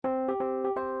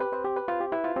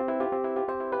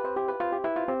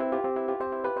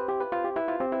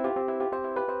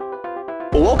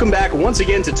Welcome back once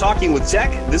again to Talking with Tech.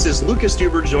 This is Lucas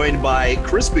Duber joined by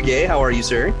Chris Begay. How are you,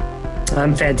 sir?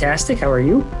 I'm fantastic. How are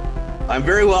you? I'm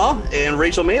very well. And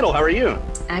Rachel Madel, how are you?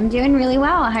 I'm doing really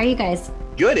well. How are you guys?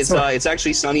 Good. It's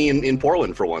actually sunny in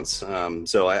Portland for once.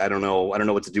 So I don't know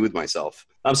what to do with myself.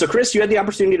 So Chris, you had the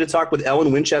opportunity to talk with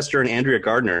Ellen Winchester and Andrea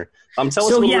Gardner. Tell us a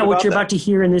little bit about what you're that. about to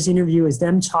hear in this interview is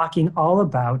them talking all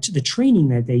about the training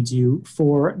that they do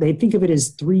they think of it as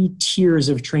 3 tiers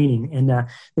of training. And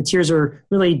the tiers are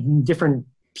really different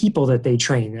people that they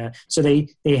train. So they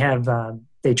have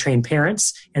they train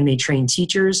parents and they train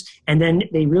teachers, and then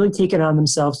they really take it on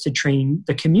themselves to train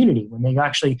the community. When they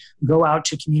actually go out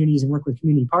to communities and work with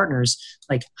community partners,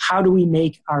 like how do we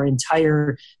make our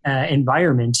entire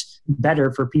environment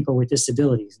better for people with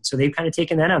disabilities? And so they've kind of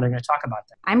taken that on. They're going to talk about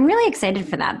that. I'm really excited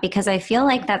for that because I feel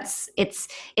like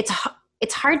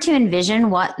it's hard to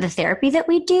envision what the therapy that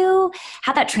we do,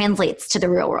 how that translates to the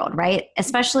real world, right?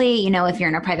 Especially, if you're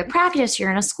in a private practice,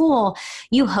 you're in a school,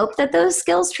 you hope that those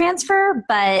skills transfer,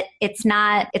 but it's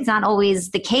not always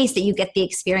the case that you get the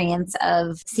experience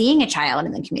of seeing a child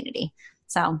in the community.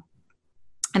 So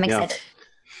I'm excited. Yeah.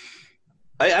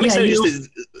 I'm excited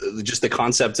just the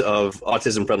concept of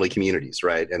autism-friendly communities,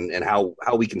 right? And how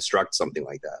we construct something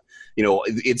like that.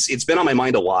 It's been on my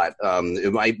mind a lot.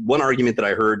 One argument that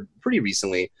I heard pretty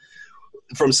recently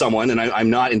from someone, and I'm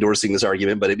not endorsing this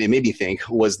argument, but it made me think,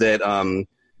 was that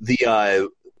the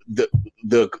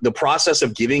process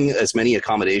of giving as many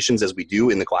accommodations as we do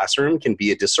in the classroom can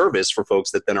be a disservice for folks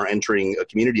that then are entering a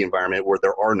community environment where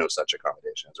there are no such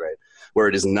accommodations, right? Where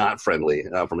it is not friendly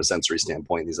from a sensory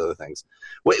standpoint, these other things.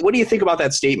 What do you think about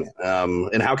that statement?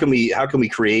 And how can we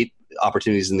create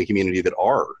opportunities in the community that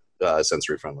are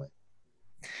sensory friendly?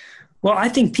 Well, I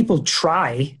think people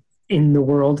try in the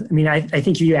world. I mean, I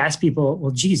think if you ask people,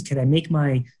 well, geez, could I make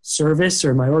my service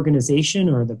or my organization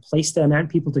or the place that I'm at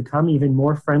people to come even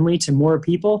more friendly to more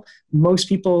people? Most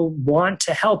people want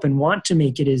to help and want to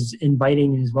make it as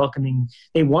inviting and as welcoming.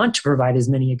 They want to provide as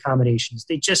many accommodations.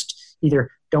 They just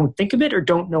either don't think of it or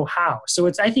don't know how.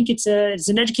 So I think it's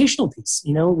an educational piece.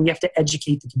 We have to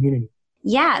educate the community.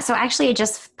 Yeah. So actually I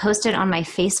just posted on my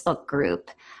Facebook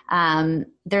group.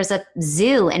 There's a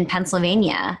zoo in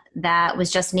Pennsylvania that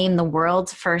was just named the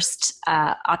world's first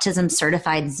autism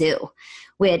certified zoo,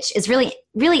 which is really,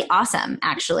 really awesome.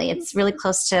 Actually, it's really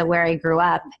close to where I grew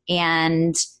up.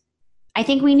 And I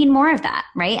think we need more of that.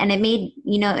 Right. And it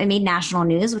made national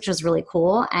news, which was really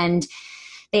cool. And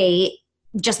they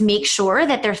just make sure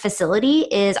that their facility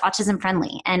is autism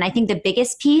friendly. And I think the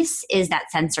biggest piece is that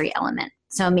sensory element.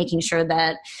 So making sure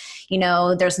that,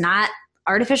 there's not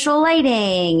artificial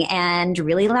lighting and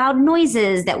really loud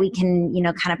noises that we can,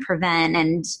 kind of prevent.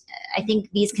 And I think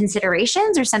these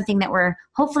considerations are something that we're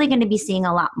hopefully going to be seeing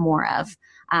a lot more of,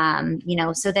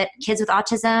 so that kids with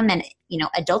autism and,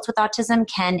 adults with autism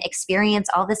can experience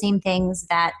all the same things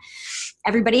that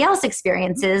everybody else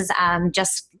experiences,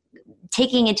 just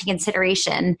taking into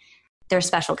consideration their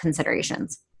special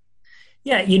considerations.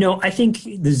 Yeah, I think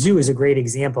the zoo is a great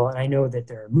example. And I know that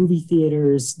there are movie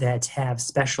theaters that have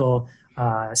special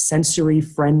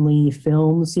sensory-friendly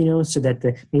films, so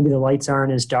that maybe the lights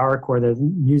aren't as dark or the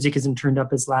music isn't turned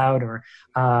up as loud, or,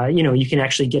 you can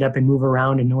actually get up and move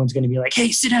around and no one's going to be like, hey,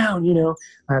 sit down,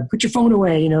 put your phone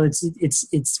away.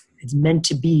 It's meant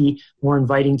to be more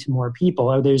inviting to more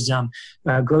people. Or there's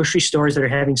grocery stores that are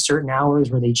having certain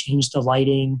hours where they change the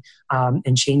lighting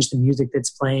and change the music that's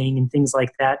playing and things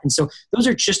like that. And so those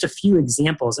are just a few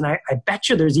examples. And I bet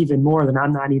you there's even more that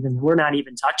we're not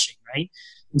even touching, right?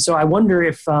 And so I wonder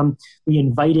if we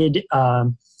invited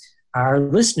our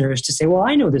listeners to say, well,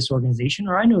 I know this organization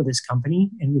or I know this company,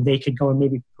 and they could go and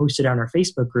maybe post it on our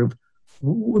Facebook group.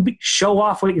 Show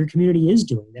off what your community is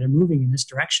doing, that are moving in this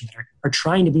direction, that are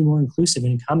trying to be more inclusive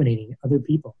and accommodating other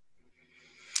people.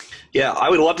 Yeah, I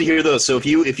would love to hear those. So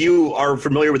if you are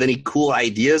familiar with any cool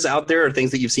ideas out there or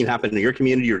things that you've seen happen in your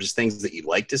community or just things that you'd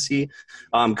like to see,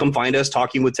 come find us,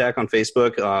 Talking with Tech on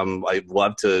Facebook. I'd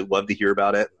love to hear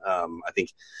about it. I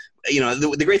think,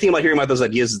 the great thing about hearing about those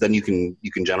ideas is then you can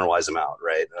generalize them out,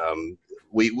 right?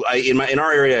 In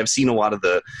our area, I've seen a lot of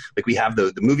we have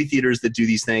the movie theaters that do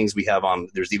these things. We have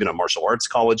there's even a martial arts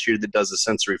college here that does a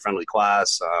sensory friendly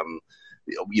class.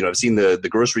 I've seen the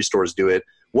grocery stores do it.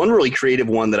 One really creative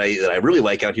one that I really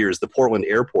like out here is the Portland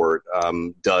Airport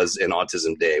does an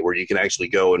autism day where you can actually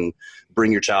go and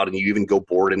bring your child, and you even go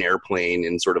board an airplane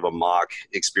in sort of a mock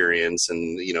experience,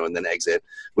 and and then exit,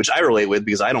 which I relate with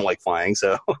because I don't like flying,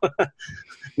 so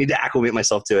need to acclimate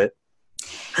myself to it.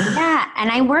 Yeah, and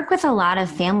I work with a lot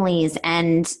of families,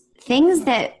 and things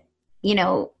that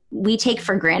we take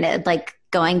for granted, like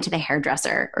going to the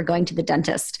hairdresser or going to the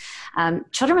dentist.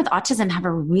 Children with autism have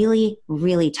a really,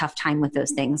 really tough time with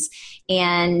those things.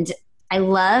 And I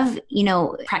love,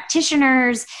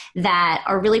 practitioners that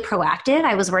are really proactive.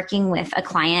 I was working with a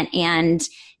client and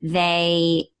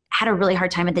they had a really hard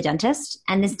time at the dentist.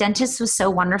 And this dentist was so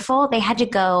wonderful. They had to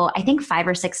go, I think 5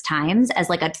 or 6 times as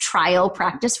like a trial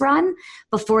practice run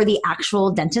before the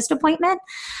actual dentist appointment.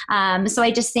 So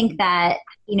I just think that,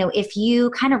 if you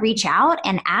kind of reach out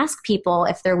and ask people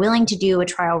if they're willing to do a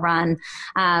trial run,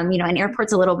 an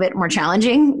airport's a little bit more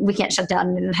challenging. We can't shut down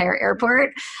an entire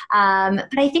airport.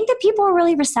 But I think that people are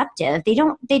really receptive.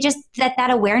 That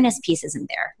awareness piece isn't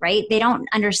there, right? They don't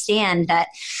understand that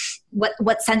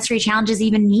what sensory challenges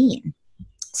even mean.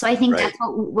 So I think that's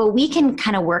what we can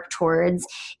kind of work towards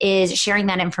is sharing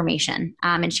that information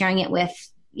and sharing it with,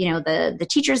 the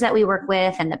teachers that we work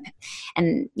with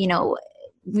and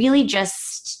really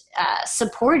just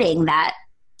supporting that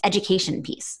education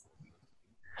piece.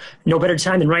 No better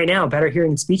time than right now. Better Hearing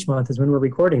and Speech Month is when we're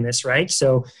recording this, right?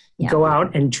 So go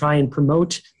out and try and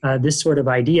promote this sort of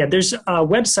idea. There's a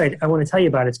website I want to tell you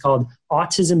about. It's called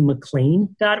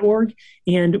autismmclean.org.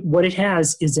 And what it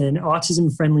has is an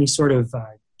autism-friendly sort of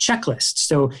checklist.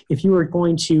 So if you were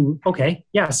going to,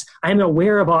 yes, I'm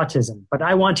aware of autism, but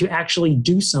I want to actually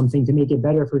do something to make it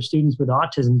better for students with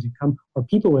autism to come, or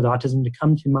people with autism to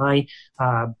come to my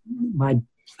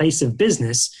place of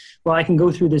business. Well, I can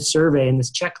go through this survey and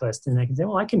this checklist and I can say,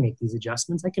 I can make these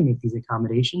adjustments. I can make these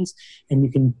accommodations, and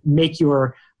you can make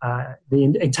your the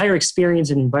entire experience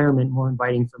and environment more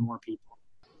inviting for more people.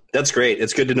 That's great.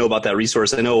 It's good to know about that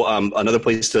resource. I know another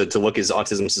place to look is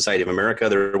Autism Society of America.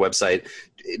 Their website,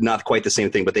 not quite the same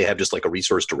thing, but they have just like a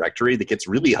resource directory that gets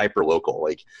really hyper local.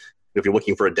 Like if you're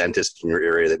looking for a dentist in your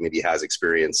area that maybe has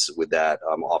experience with that,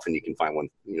 often you can find one,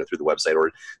 through the website,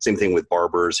 or same thing with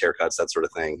barbers, haircuts, that sort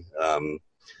of thing.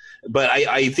 But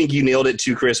I think you nailed it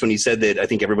too, Chris, when you said that I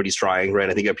think everybody's trying, right?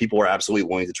 I think that people are absolutely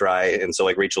willing to try. And so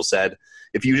like Rachel said,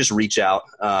 if you just reach out,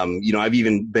 I've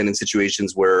even been in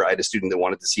situations where I had a student that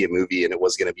wanted to see a movie and it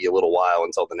was going to be a little while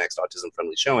until the next autism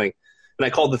friendly showing. And I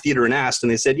called the theater and asked,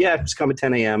 and they said, yeah, just come at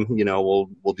 10 a.m.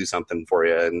 We'll do something for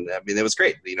you. And I mean, it was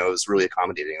great. It was really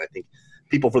accommodating. And I think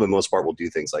people for the most part will do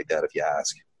things like that if you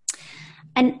ask.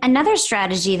 And another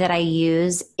strategy that I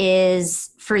use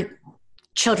is for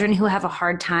children who have a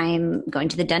hard time going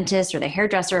to the dentist or the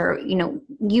hairdresser,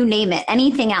 you name it,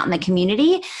 anything out in the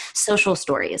community, social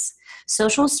stories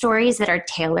that are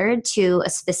tailored to a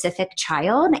specific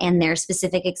child and their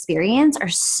specific experience are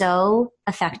so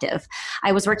effective.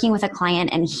 I was working with a client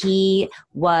and he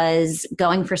was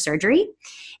going for surgery,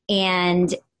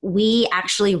 and we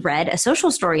actually read a social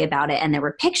story about it, and there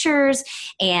were pictures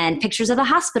of the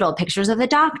hospital, pictures of the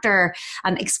doctor,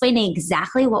 explaining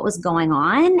exactly what was going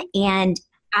on. And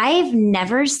I've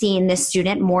never seen this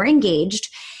student more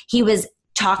engaged. He was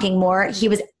talking more. He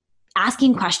was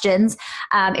asking questions.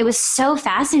 It was so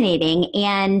fascinating.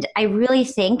 And I really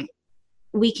think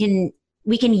we can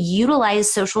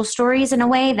utilize social stories in a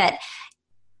way that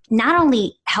not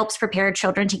only helps prepare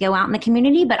children to go out in the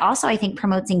community, but also I think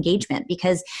promotes engagement,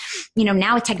 because,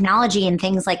 now with technology and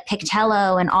things like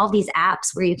Pictello and all these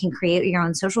apps where you can create your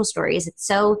own social stories, it's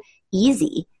so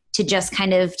easy to just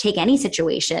kind of take any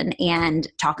situation and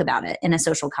talk about it in a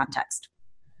social context.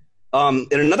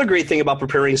 And another great thing about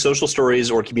preparing social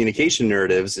stories or communication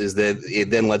narratives is that it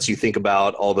then lets you think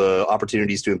about all the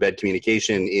opportunities to embed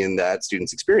communication in that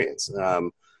student's experience,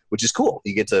 which is cool.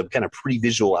 You get to kind of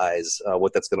pre-visualize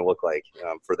what that's going to look like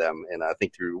for them, and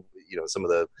think through some of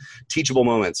the teachable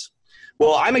moments.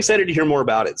 Well, I'm excited to hear more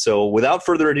about it. So without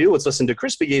further ado, let's listen to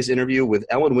Chris Bugaj's interview with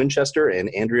Ellen Winchester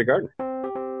and Andrea Gardner.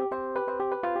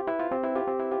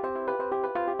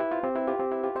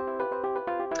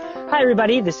 Hi,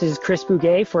 everybody. This is Chris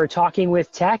Bugaj for Talking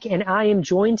with Tech, and I am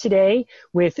joined today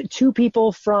with two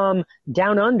people from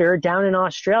down under, down in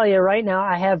Australia. Right now,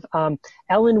 I have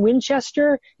Ellen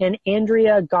Winchester and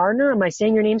Andrea Gardner. Am I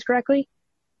saying your names correctly?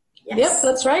 Yes. Yep,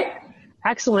 that's right.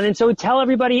 Excellent. And so tell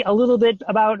everybody a little bit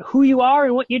about who you are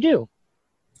and what you do.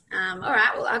 All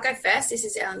right, well, I'll go first. This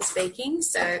is Ellen speaking.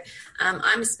 So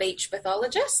I'm a speech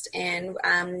pathologist, and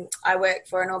I work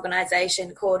for an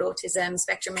organisation called Autism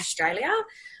Spectrum Australia.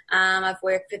 I've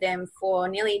worked for them for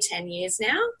nearly 10 years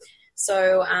now.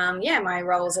 So, my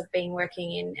roles have been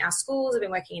working in our schools. I've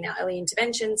been working in our early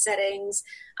intervention settings,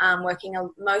 working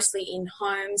mostly in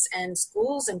homes and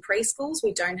schools and preschools.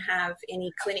 We don't have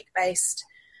any clinic-based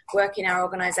work in our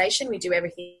organisation. We do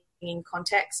everything in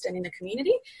context and in the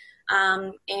community.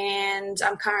 And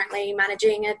I'm currently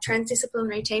managing a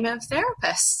transdisciplinary team of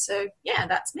therapists. So, yeah,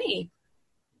 that's me.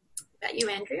 About you,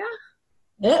 Andrea?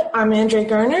 Yeah, I'm Andrea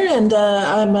Garner, and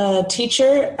I'm a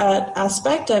teacher at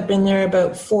Aspect. I've been there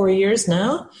about 4 years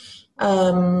now.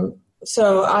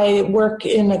 So I work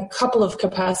in a couple of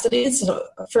capacities. So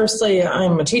firstly,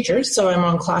 I'm a teacher, so I'm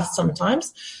on class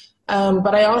sometimes.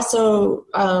 But I also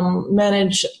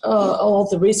manage all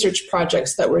the research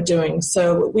projects that we're doing.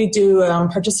 So we do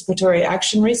participatory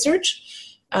action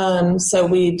research. So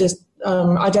we just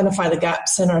identify the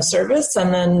gaps in our service,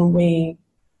 and then we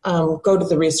go to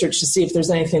the research to see if there's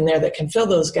anything there that can fill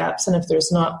those gaps. And if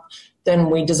there's not,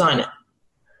 then we design it.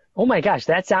 Oh my gosh,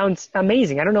 that sounds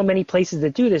amazing. I don't know many places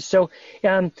that do this. So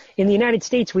in the United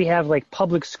States, we have like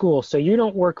public schools. So you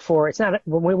don't work for, it's not,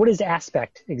 what is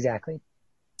Aspect exactly?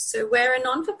 So we're a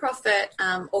non-for-profit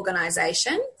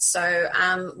organisation. So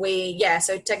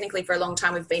so technically for a long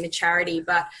time we've been a charity,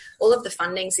 but all of the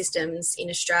funding systems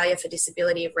in Australia for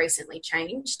disability have recently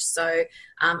changed. So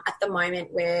at the moment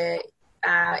we're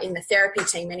in the therapy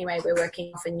team anyway, we're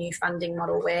working off a new funding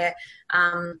model where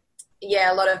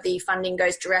a lot of the funding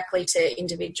goes directly to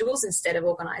individuals instead of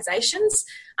organisations.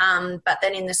 But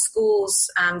then in the schools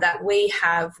that we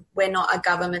have, we're not a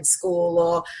government school,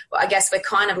 or I guess we're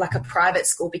kind of like a private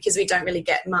school because we don't really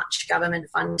get much government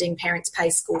funding. Parents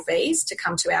pay school fees to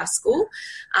come to our school.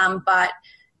 But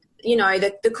you know,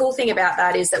 the cool thing about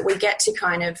that is that we get to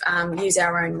kind of use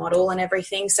our own model and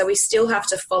everything. So we still have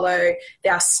to follow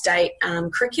our state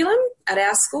curriculum at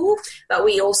our school, but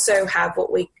we also have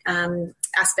what we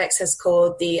Aspects has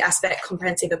called the Aspect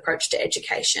Comprehensive Approach to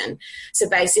Education. So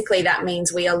basically that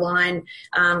means we align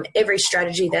every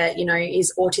strategy that, you know,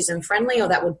 is autism friendly or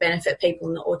that would benefit people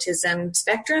in the autism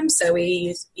spectrum. So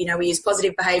we use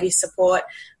positive behaviour support.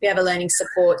 We have a learning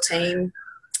support team.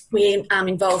 We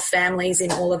involve families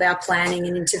in all of our planning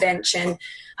and intervention.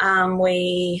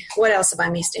 What else have I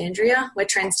missed, Andrea? We're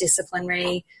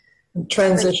transdisciplinary.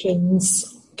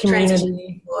 Transitions,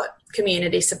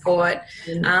 community support.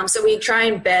 So we try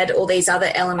and embed all these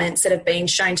other elements that have been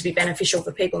shown to be beneficial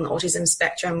for people in the autism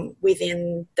spectrum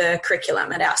within the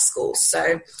curriculum at our schools.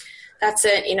 So that's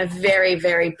it in a very,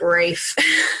 very brief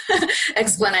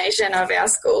explanation of our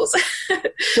schools.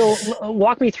 So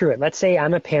walk me through it. Let's say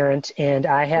I'm a parent and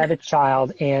I have a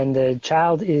child and the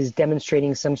child is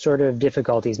demonstrating some sort of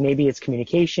difficulties. Maybe it's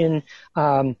communication.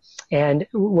 And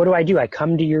what do? I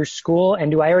come to your school,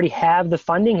 and do I already have the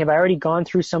funding? Have I already gone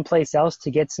through someplace else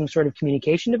to get some sort of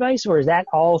communication device, or is that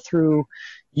all through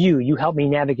you? You help me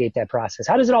navigate that process.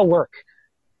 How does it all work?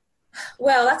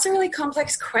 Well, that's a really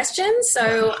complex question.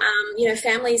 So,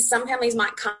 some families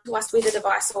might come to us with a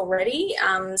device already.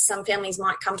 Some families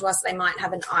might come to us, they might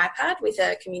have an iPad with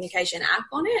a communication app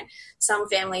on it. Some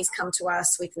families come to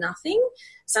us with nothing.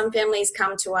 Some families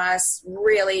come to us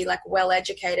really well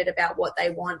educated about what they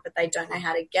want, but they don't know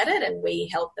how to get it, and we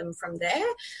help them from there.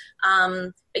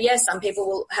 Some people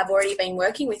will have already been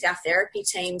working with our therapy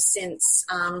team since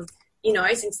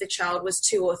the child was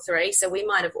 2 or 3. So we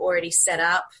might have already set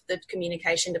up the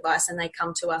communication device and they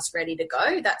come to us ready to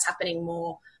go. That's happening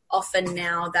more often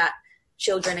now that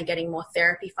children are getting more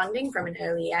therapy funding from an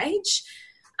early age.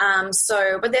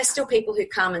 But there's still people who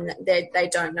come and they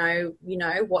don't know,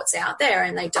 what's out there,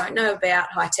 and they don't know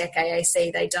about high-tech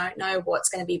AAC. They don't know what's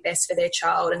going to be best for their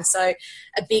child. And so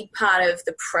a big part of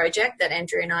the project that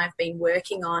Andrea and I have been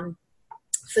working on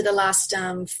for the last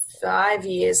 5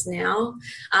 years now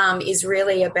is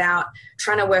really about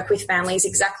trying to work with families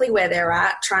exactly where they're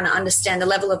at, trying to understand the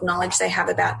level of knowledge they have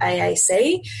about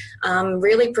AAC,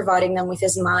 really providing them with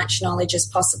as much knowledge as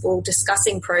possible,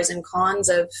 discussing pros and cons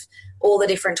of all the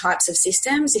different types of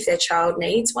systems if their child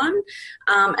needs one,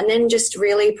 and then just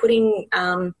really putting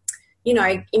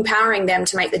empowering them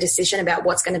to make the decision about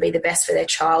what's going to be the best for their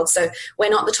child. So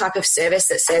we're not the type of service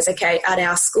that says, okay, at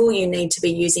our school you need to be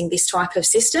using this type of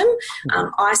system.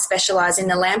 I specialise in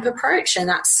the LAMP approach, and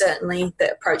that's certainly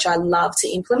the approach I love to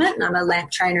implement, and I'm a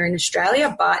LAMP trainer in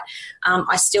Australia, but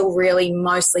I still really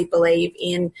mostly believe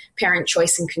in parent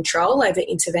choice and control over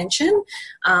intervention.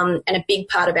 And a big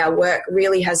part of our work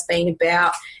really has been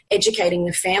about educating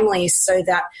the families so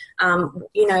that,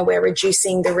 we're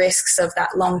reducing the risks of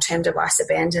that long-term device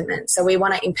abandonment. So we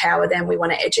want to empower them. We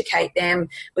want to educate them.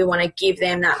 We want to give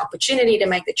them that opportunity to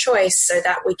make the choice so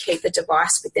that we keep the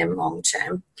device with them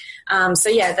long-term.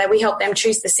 We help them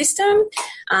choose the system.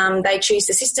 They choose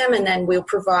the system, and then we'll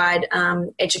provide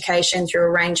education through a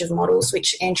range of models,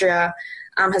 which Andrea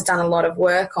has done a lot of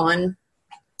work on.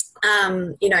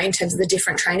 In terms of the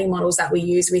different training models that we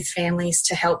use with families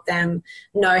to help them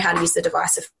know how to use the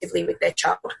device effectively with their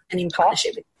child and in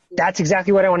partnership with them. That's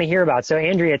exactly what I want to hear about. So,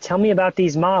 Andrea, tell me about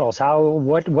these models.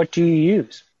 What do you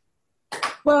use?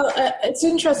 Well, it's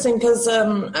interesting because,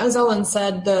 as Ellen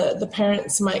said, the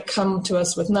parents might come to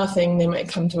us with nothing. They might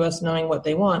come to us knowing what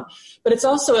they want. But it's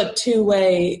also a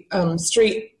two-way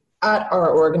street at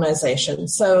our organization.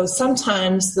 So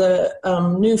sometimes the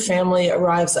new family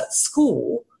arrives at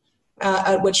school,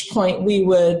 at which point we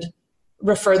would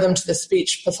refer them to the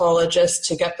speech pathologist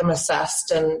to get them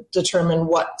assessed and determine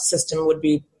what system would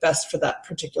be best for that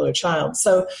particular child.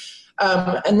 So,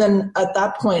 and then at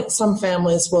that point, some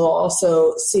families will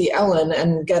also see Ellen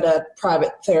and get a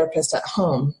private therapist at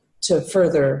home to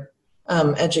further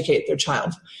educate their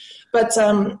child. But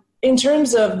in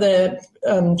terms of the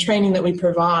training that we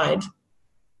provide,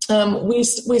 we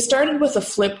started with a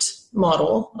flipped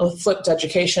model, a flipped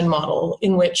education model,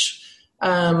 in which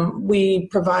we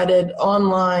provided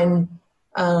online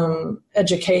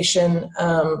education.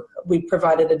 We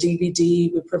provided a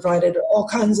DVD. We provided all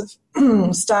kinds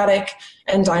of static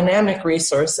and dynamic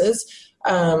resources.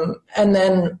 And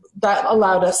then that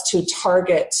allowed us to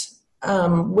target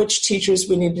which teachers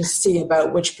we needed to see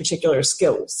about which particular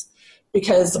skills.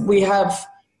 Because we have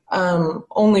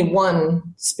only one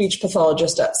speech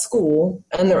pathologist at school,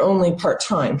 and they're only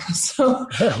part-time. So,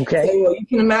 okay. So you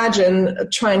can imagine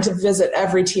trying to visit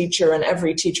every teacher and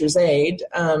every teacher's aide,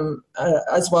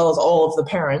 as well as all of the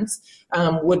parents,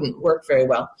 wouldn't work very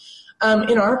well.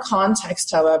 In our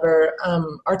context, however,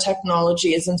 our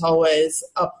technology isn't always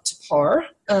up to par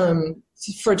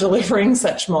for delivering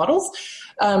such models.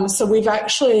 So we've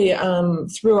actually,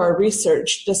 through our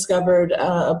research, discovered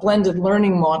a blended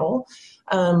learning model,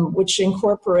 which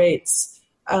incorporates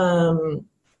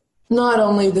not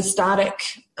only the static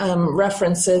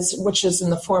references, which is in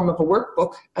the form of a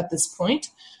workbook at this point,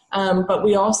 but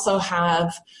we also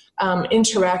have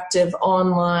interactive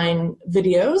online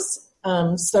videos.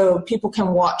 So people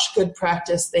can watch good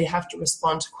practice. They have to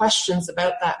respond to questions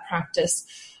about that practice.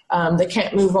 They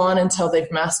can't move on until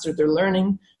they've mastered their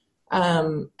learning.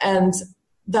 And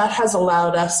that has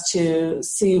allowed us to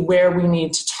see where we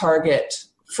need to target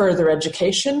further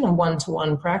education and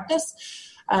one-to-one practice.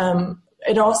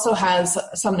 It also has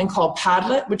something called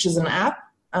Padlet, which is an app,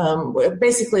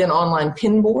 basically an online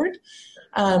pin board.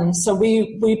 So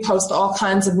we post all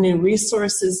kinds of new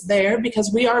resources there because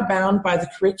we are bound by the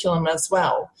curriculum as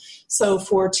well. So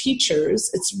for teachers,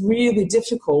 it's really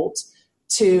difficult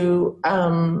to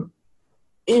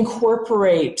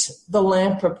incorporate the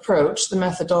LAMP approach, the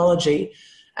methodology,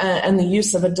 and the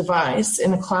use of a device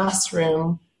in a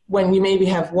classroom when you maybe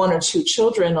have one or two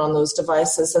children on those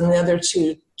devices and the other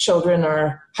two children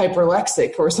are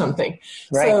hyperlexic or something.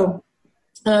 Right. So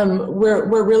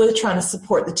we're really trying to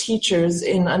support the teachers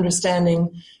in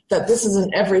understanding that this is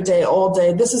an everyday, all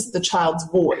day, this is the child's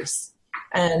voice.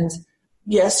 And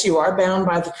yes, you are bound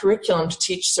by the curriculum to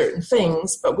teach certain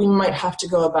things, but we might have to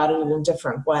go about it in a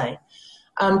different way.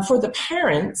 For the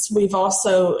parents, we've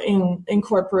also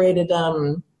incorporated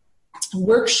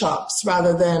workshops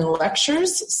rather than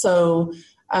lectures. So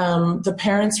the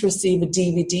parents receive a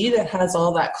DVD that has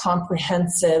all that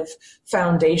comprehensive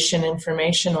foundation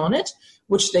information on it,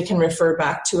 which they can refer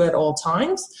back to at all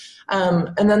times.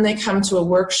 And then they come to a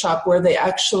workshop where they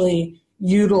actually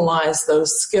utilize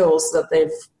those skills that they've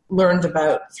learned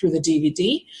about through the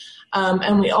DVD.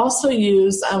 And we also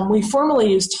use, we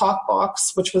formerly used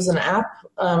TalkBox, which was an app.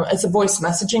 It's a voice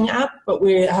messaging app, but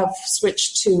we have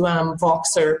switched to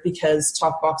Voxer because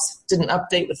TalkBox didn't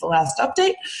update with the last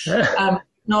update.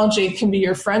 Technology can be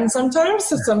your friend sometimes,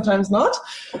 sometimes not.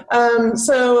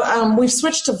 So we've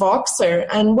switched to Voxer,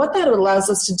 and what that allows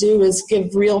us to do is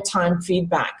give real-time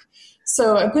feedback.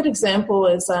 So a good example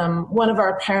is one of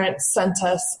our parents sent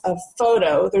us a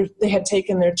photo. They had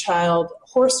taken their child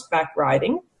horseback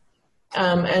riding.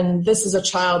 And this is a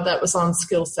child that was on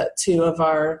skill set 2 of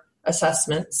our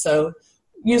assessment. So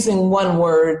using one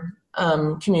word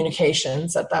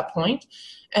communications at that point.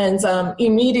 And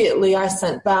immediately I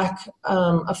sent back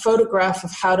a photograph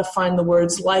of how to find the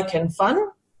words like and fun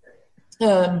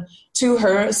to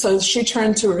her. So she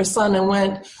turned to her son and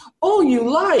went, "Oh, you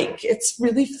like, it's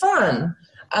really fun."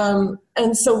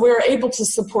 And so we're able to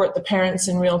support the parents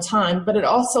in real time, but it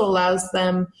also allows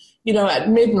them, at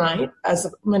midnight, as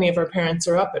many of our parents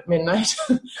are up at midnight,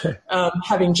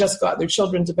 having just got their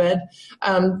children to bed,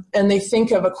 and they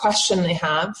think of a question they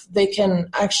have, they can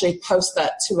actually post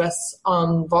that to us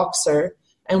on Voxer,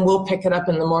 and we'll pick it up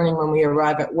in the morning when we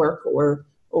arrive at work or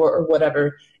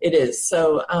whatever it is.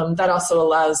 So that also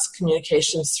allows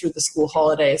communications through the school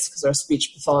holidays because our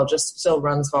speech pathologist still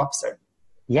runs Voxer.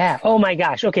 Yeah. Oh my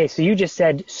gosh. Okay. So you just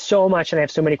said so much and I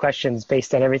have so many questions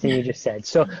based on everything you just said.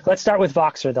 So let's start with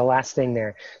Voxer, the last thing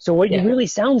there. So what it really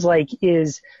sounds like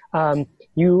is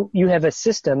you have a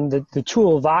system, the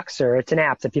tool Voxer. It's an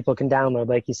app that people can download,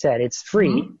 like you said. It's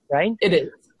free, right? It is.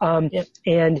 Yep.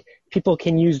 And people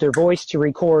can use their voice to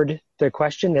record their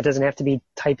question. That doesn't have to be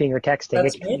typing or texting.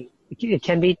 It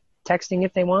can be texting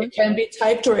if they want. It can be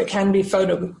typed, or it can be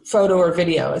photo or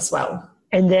video as well.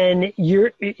 And then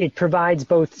it provides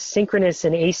both synchronous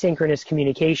and asynchronous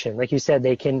communication. Like you said,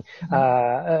 they can,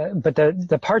 but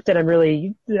the part that I'm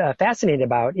really fascinated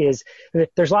about is that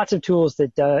there's lots of tools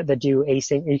that do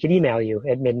async. You can email you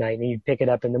at midnight and you pick it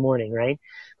up in the morning, right?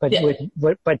 But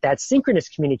but that synchronous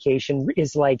communication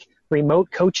is like remote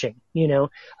coaching, you know.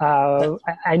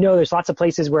 I know there's lots of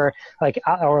places where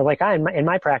in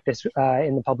my practice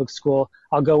in the public school,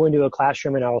 I'll go into a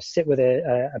classroom and I'll sit with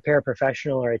a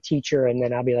paraprofessional or a teacher, and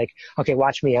then I'll be like, okay,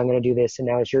 watch me, I'm going to do this, and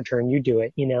now it's your turn, you do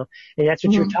it, you know. And that's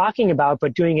what you're talking about,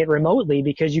 but doing it remotely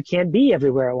because you can't be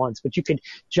everywhere at once, but you could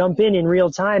jump in real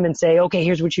time and say, okay,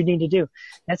 here's what you need to do.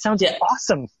 That sounds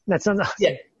awesome. That sounds awesome.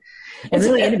 Yeah. And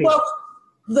really innovative. Well,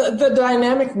 the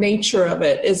dynamic nature of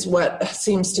it is what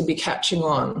seems to be catching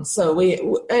on. So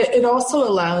it also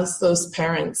allows those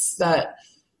parents that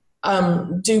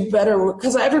do better,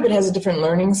 because everybody has a different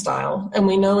learning style. And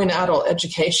we know in adult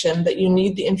education that you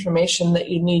need the information that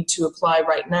you need to apply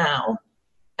right now,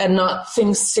 and not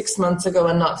things 6 months ago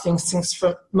and not things 6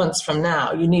 months from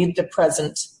now. You need the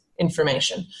present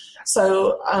information.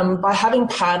 So by having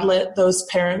Padlet, those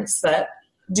parents that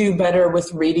do better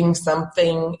with reading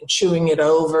something, chewing it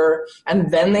over,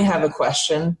 and then they have a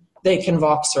question, they can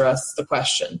Voxer us the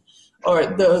question. Or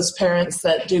those parents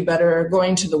that do better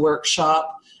going to the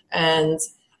workshop and,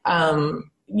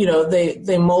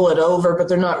 they mull it over, but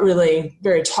they're not really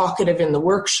very talkative in the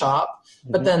workshop,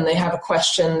 but then they have a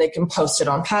question, they can post it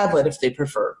on Padlet if they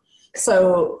prefer.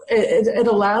 So it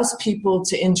allows people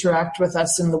to interact with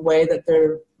us in the way that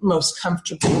they're most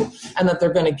comfortable and that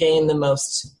they're going to gain the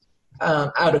most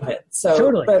out of it. So,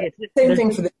 totally. But same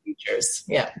thing for the teachers.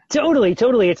 Yeah. Totally.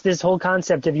 It's this whole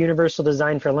concept of universal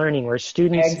design for learning, where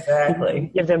students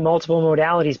give them multiple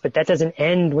modalities, but that doesn't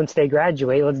end once they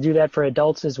graduate. Let's do that for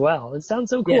adults as well. It sounds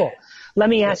so cool. Yeah. Let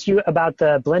me ask you about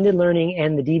the blended learning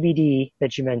and the DVD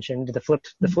that you mentioned, the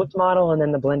flipped model and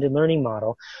then the blended learning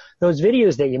model. Those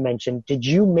videos that you mentioned, did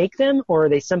you make them, or are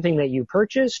they something that you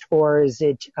purchased, or is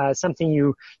it something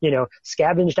you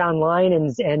scavenged online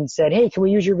and said, hey, can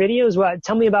we use your videos? Well,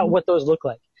 tell me about what those look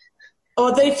like.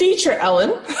 Oh, they feature Ellen,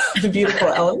 the beautiful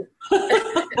Ellen.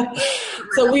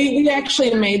 So we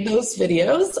actually made those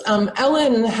videos.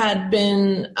 Ellen had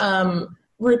been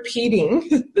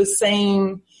repeating the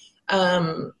same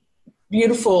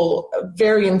beautiful,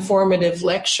 very informative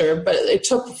lecture, but it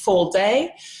took a full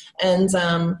day. And,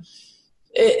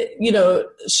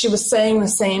 she was saying the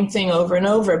same thing over and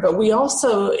over. But we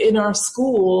also, in our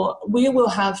school, we will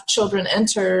have children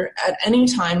enter at any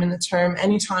time in the term,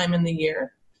 any time in the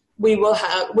year. We will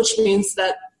have, which means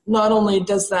that not only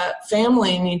does that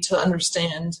family need to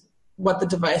understand what the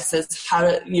device is, how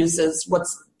it uses,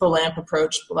 what's the LAMP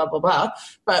approach, blah, blah, blah,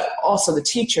 but also the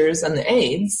teachers and the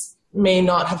aides may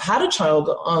not have had a child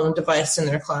on a device in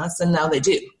their class, and now they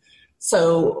do.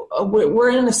 So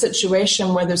we're in a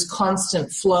situation where there's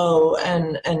constant flow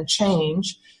and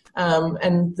change,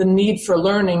 and the need for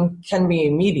learning can be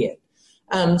immediate.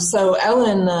 So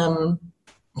Ellen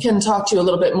can talk to you a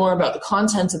little bit more about the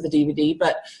content of the DVD,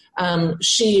 but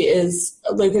she is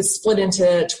split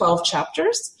into 12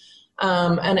 chapters,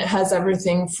 and it has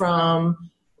everything from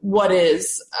what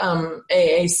is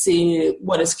AAC,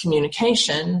 what is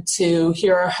communication, to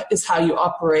here is how you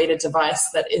operate a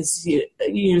device that is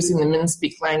using the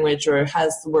MinSpeak language or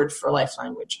has the Word for Life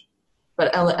language.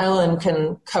 But Ellen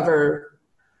can cover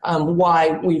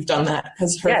why we've done that,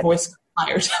 because her voice got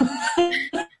tired.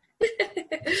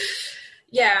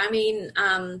 Yeah, I mean,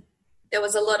 there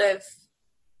was a lot of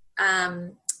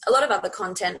other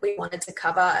content we wanted to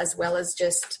cover, as well as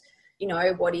just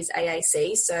what is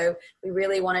AAC. So we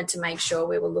really wanted to make sure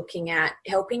we were looking at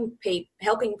helping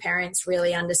parents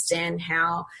really understand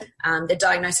how the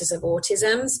diagnosis of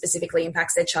autism specifically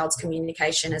impacts their child's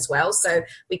communication as well. So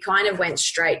we kind of went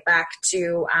straight back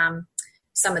to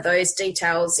some of those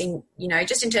details in,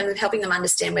 just in terms of helping them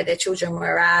understand where their children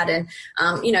were at, and,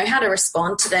 how to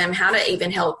respond to them, how to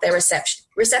even help their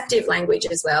receptive language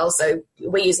as well. So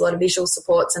we use a lot of visual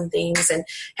supports and things, and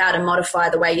how to modify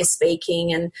the way you're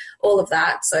speaking and all of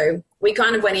that. So we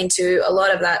kind of went into a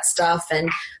lot of that stuff,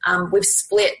 and we've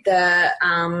split the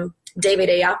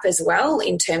DVD up as well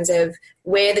in terms of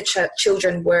where the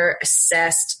children were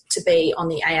assessed to be on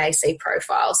the AAC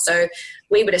profile. So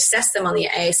we would assess them on the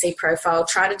AAC profile,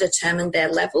 try to determine their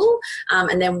level,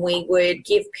 and then we would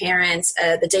give parents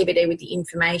the DVD with the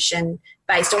information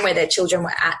based on where their children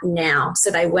were at now.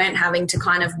 So they weren't having to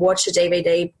kind of watch a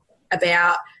DVD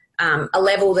about a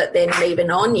level that they're not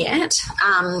even on yet,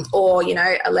 or, you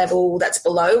know, a level that's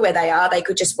below where they are. They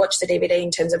could just watch the DVD in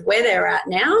terms of where they're at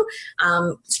now,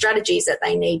 strategies that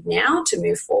they need now to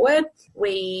move forward.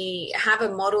 We have a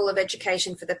model of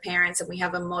education for the parents, and we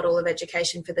have a model of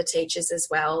education for the teachers as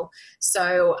well.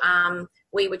 So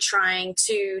we were trying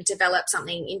to develop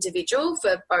something individual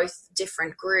for both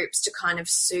different groups to kind of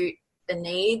suit the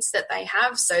needs that they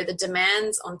have. So the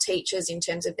demands on teachers in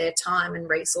terms of their time and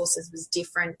resources was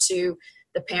different to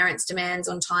the parents' demands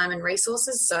on time and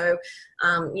resources. So,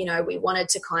 you know, we wanted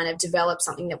to kind of develop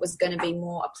something that was going to be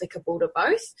more applicable to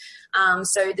both.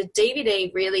 So the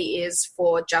DVD really is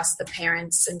for just the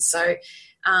parents. And so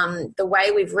the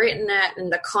way we've written it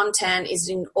and the content is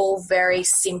in all very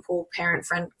simple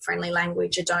parent-friendly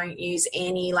language. I don't use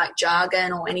any like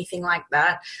jargon or anything like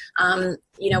that.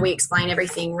 You know, we explain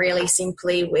everything really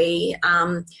simply. We,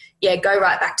 go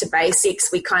right back to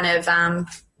basics. We kind of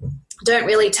don't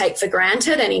really take for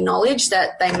granted any knowledge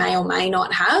that they may or may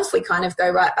not have. We kind of go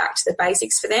right back to the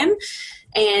basics for them.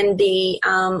 And the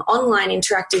online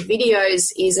interactive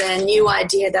videos is a new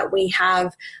idea that we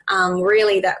have,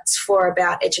 really that's for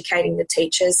about educating the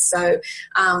teachers. So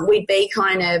we'd be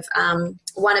kind of,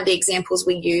 one of the examples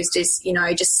we used is, you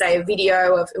know, just say a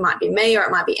video of, it might be me or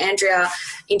it might be Andrea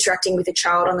interacting with a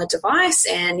child on the device,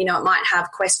 and, you know, it might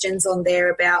have questions on there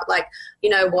about like, you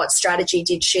know, what strategy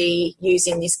did she use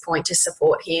in this point to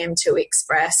support him to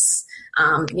express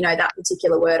you know, that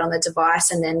particular word on the device.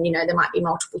 And then, you know, there might be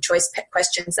multiple choice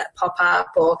questions that pop up,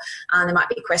 or there might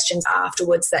be questions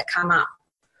afterwards that come up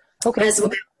as well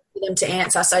for them to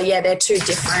answer. So yeah, they're two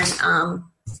different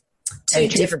two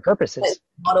different purposes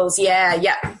models. Yeah.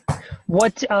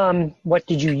 What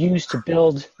did you use to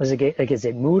build? Was it like, is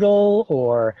it Moodle,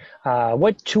 or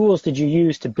what tools did you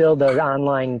use to build the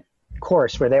online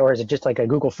course? Or is it just like a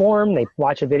Google form? They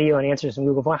watch a video and answer some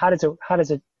Google form. How'd you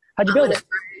build it?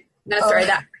 I'm going to throw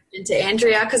that to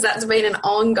Andrea, because that's been an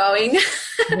ongoing.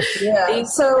 Yeah.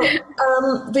 So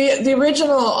the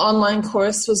original online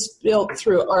course was built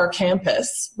through Our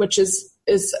Campus, which is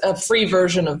a free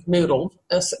version of Moodle,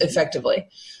 effectively.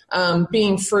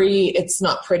 Being free, it's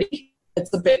not pretty.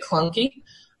 It's a bit clunky.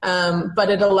 But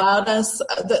it allowed us,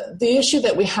 the issue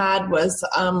that we had was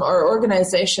our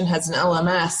organization has an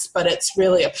LMS, but it's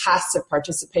really a passive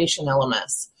participation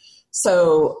LMS.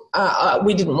 So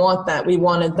we didn't want that. We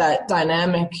wanted that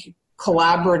dynamic,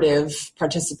 collaborative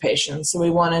participation. So we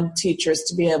wanted teachers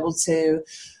to be able to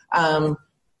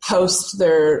post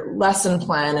their lesson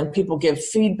plan and people give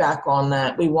feedback on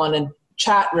that. We wanted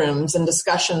chat rooms and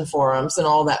discussion forums and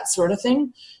all that sort of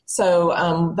thing.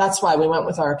 So that's why we went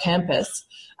with Our Campus.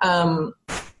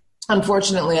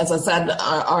 Unfortunately, as I said,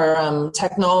 our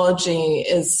technology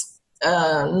is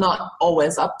not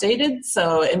always updated,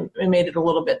 so it made it a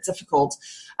little bit difficult.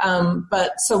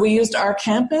 But so we used Our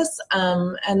Campus,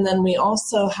 and then we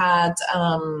also had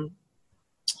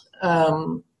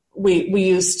we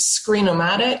used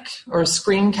Screenomatic or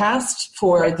Screencast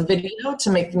for the video to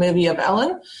make the movie of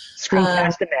Ellen.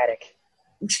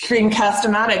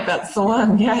 Screencast-O-Matic, that's the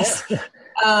one. Yes.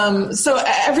 So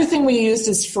everything we used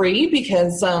is free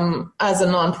because as a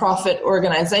nonprofit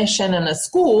organization and a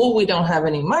school, we don't have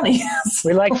any money.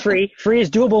 We like free. Free is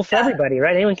doable for everybody,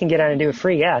 right? Anyone can get on and do it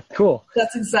free. Yeah, cool.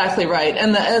 That's exactly right.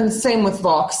 And same with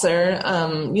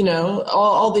Voxer. You know,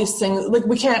 all these things. Like,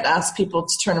 we can't ask people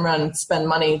to turn around and spend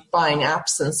money buying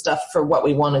apps and stuff for what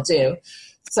we want to do.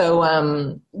 So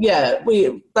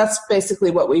that's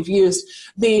basically what we've used.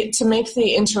 To make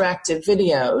the interactive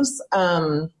videos.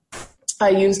 I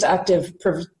used Active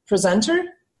Presenter,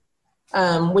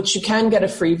 which you can get a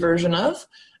free version of.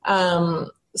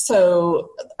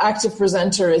 So Active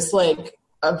Presenter is like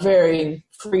a very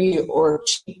free or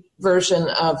cheap version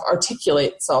of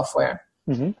Articulate software.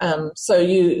 Mm-hmm.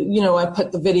 So I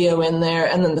put the video in there,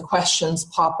 and then the questions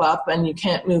pop up, and you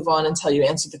can't move on until you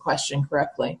answer the question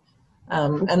correctly.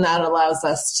 And that allows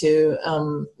us to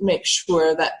make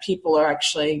sure that people are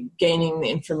actually gaining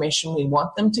the information we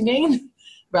want them to gain,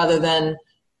 rather than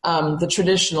the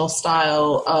traditional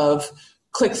style of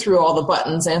click through all the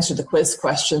buttons, answer the quiz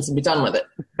questions, and be done with it.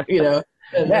 You know,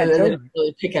 and they didn't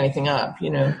really pick anything up.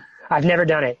 You know, I've never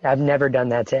done it. I've never done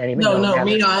that to anybody. No,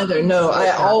 me neither. No,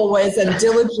 I always am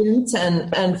diligent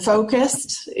and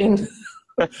focused in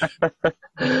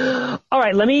All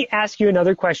right, let me ask you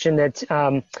another question that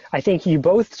I think you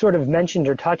both sort of mentioned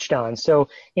or touched on. So,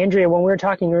 Andrea, when we were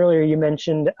talking earlier, you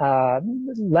mentioned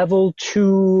level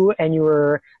 2, and you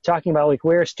were talking about like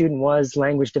where a student was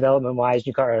language development wise.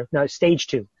 You call no stage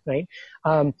 2, right?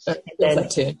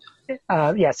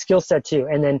 Skill set 2.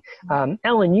 And then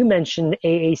Ellen, you mentioned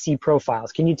AAC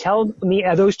profiles. Can you tell me,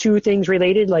 are those two things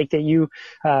related? Like that you,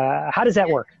 how does that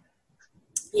work?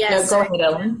 Yeah, go ahead,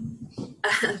 Ellen.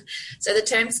 So the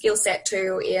term skill set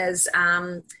 2 is,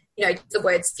 the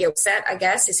word skill set, I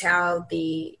guess, is how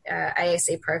the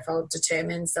AAC profile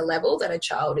determines the level that a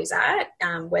child is at,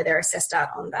 where they're assessed at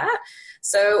on that.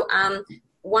 So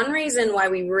one reason why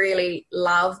we really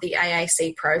love the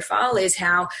AAC profile is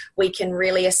how we can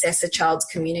really assess a child's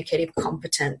communicative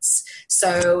competence.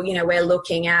 So, we're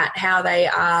looking at how they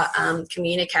are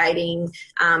communicating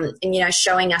and,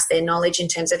 showing us their knowledge in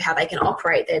terms of how they can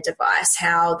operate their device,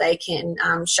 how they can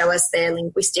show us their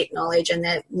linguistic knowledge and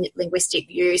their linguistic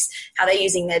use, how they're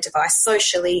using their device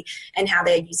socially, and how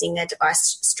they're using their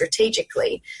device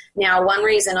strategically. Now, one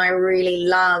reason I really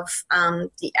love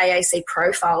the AAC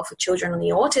profile for children on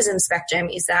the autism spectrum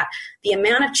is that the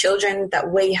amount of children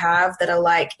that we have that are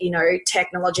like,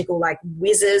 technological like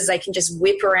whizzes, they can just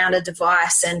whip around a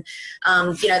device and,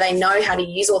 they know how to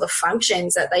use all the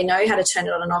functions, that they know how to turn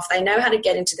it on and off. They know how to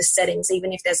get into the settings,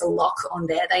 even if there's a lock on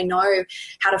there. They know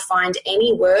how to find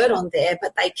any word on there,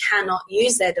 but they cannot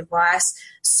use their device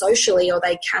socially, or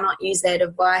they cannot use their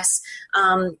device,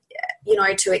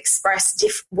 to express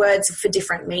words for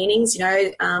different meanings,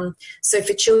 So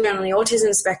for children on the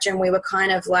autism spectrum, we were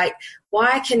kind of like,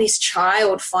 why can this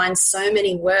child find so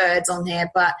many words on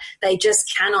there, but they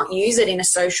just cannot use it in a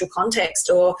social context?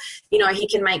 Or, he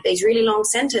can make these really long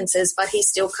sentences, but he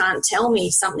still can't tell me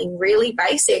something really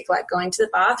basic, like going to the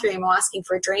bathroom or asking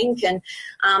for a drink. And,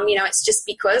 it's just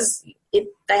because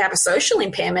they have a social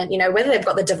impairment, whether they've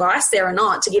got the device there or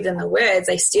not to give them the words,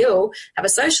 they still have a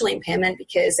social impairment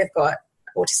because they've got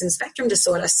autism spectrum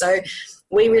disorder. So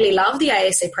we really love the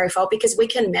AAC profile because we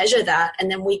can measure that, and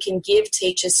then we can give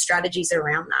teachers strategies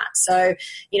around that. So,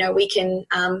 we can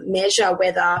measure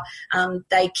whether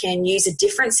they can use a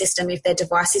different system if their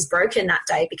device is broken that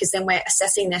day, because then we're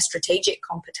assessing their strategic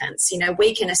competence.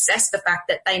 We can assess the fact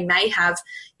that they may have,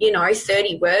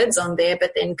 30 words on there,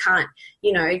 but then can't,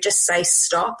 just say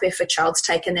stop if a child's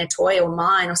taken their toy or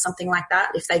mine or something like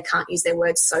that, if they can't use their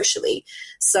words socially.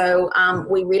 So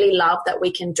we really love that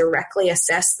we can directly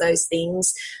assess those things.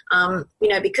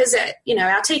 Because,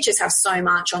 our teachers have so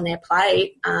much on their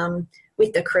plate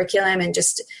with the curriculum and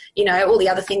just, all the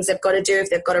other things they've got to do. If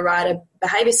they've got to write a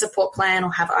behaviour support plan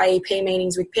or have IEP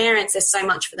meetings with parents, there's so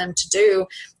much for them to do.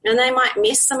 And they might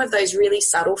miss some of those really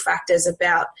subtle factors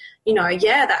about,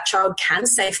 that child can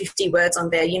say 50 words on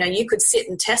there. You could sit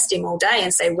and test him all day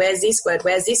and say, where's this word?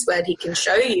 Where's this word? He can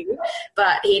show you,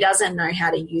 but he doesn't know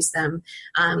how to use them.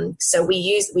 So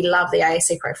we love the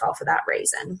AAC profile for that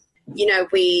reason.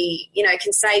 We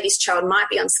can say this child might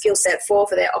be on skill set 4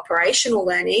 for their operational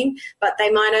learning, but they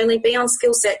might only be on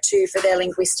skill set 2 for their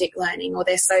linguistic learning or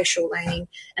their social learning.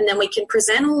 And then we can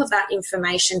present all of that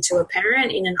information to a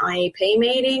parent in an IEP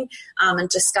meeting and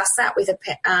discuss that with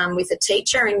a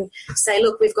teacher and say,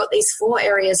 look, we've got these 4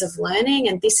 areas of learning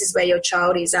and this is where your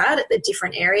child is at the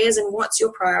different areas, and what's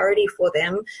your priority for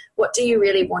them? What do you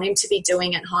really want him to be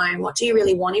doing at home? What do you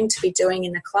really want him to be doing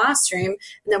in the classroom?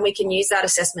 And then we can use that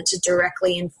assessment to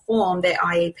directly inform their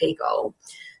IEP goal.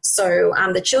 So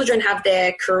the children have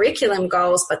their curriculum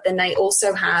goals, but then they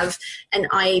also have an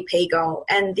IEP goal.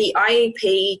 And the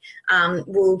IEP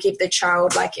will give the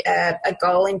child like a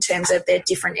goal in terms of their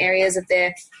different areas of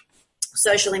their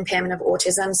social impairment of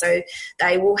autism. So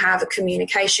they will have a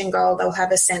communication goal, they'll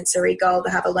have a sensory goal,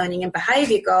 they'll have a learning and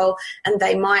behaviour goal, and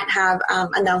they might have,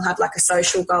 and they'll have like a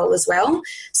social goal as well.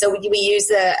 So we use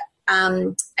the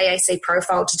AAC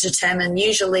profile to determine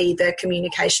usually the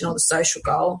communication or the social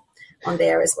goal on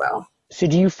there as well. So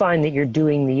do you find that you're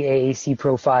doing the AAC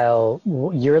profile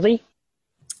yearly?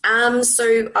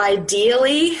 So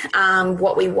ideally,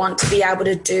 what we want to be able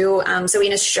to do, so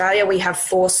in Australia we have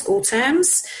 4 school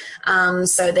terms,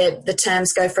 so the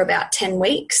terms go for about 10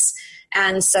 weeks.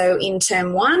 And so in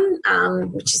term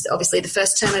 1, which is obviously the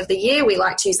first term of the year, we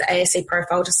like to use the AAC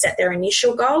profile to set their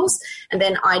initial goals. And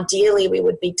then ideally we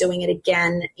would be doing it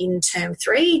again in term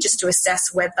 3 just to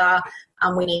assess whether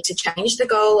we need to change the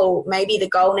goal, or maybe the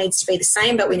goal needs to be the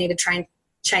same, but we need to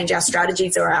change our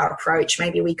strategies or our approach.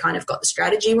 Maybe we kind of got the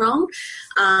strategy wrong.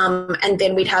 And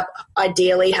then we'd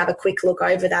ideally have a quick look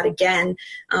over that again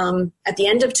at the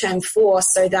end of term 4,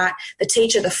 so that the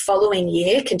teacher the following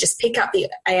year can just pick up the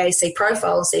AAC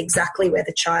profile and see exactly where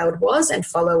the child was and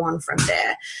follow on from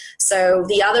there. So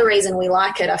the other reason we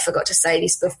like it, I forgot to say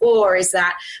this before, is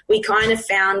that we kind of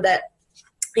found that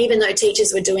even though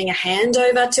teachers were doing a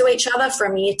handover to each other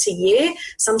from year to year,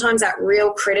 sometimes that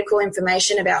real critical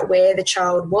information about where the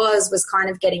child was kind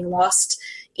of getting lost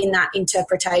in that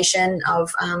interpretation of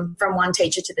from one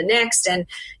teacher to the next. And,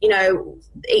 you know,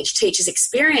 each teacher's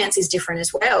experience is different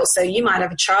as well. So you might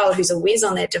have a child who's a whiz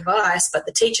on their device, but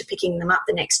the teacher picking them up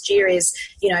the next year is,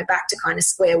 you know, back to kind of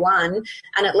square one.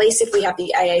 And at least if we have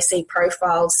the AAC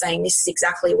profile saying this is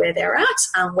exactly where they're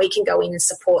at, we can go in and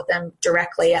support them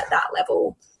directly at that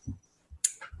level.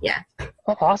 Yeah.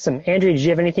 Awesome. Andrea, did you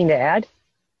have anything to add?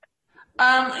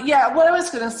 Yeah, what I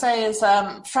was going to say is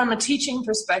from a teaching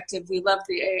perspective, we love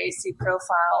the AAC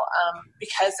profile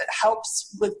because it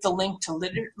helps with the link to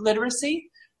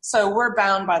literacy. So we're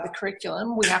bound by the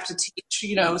curriculum. We have to teach,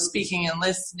 you know, speaking and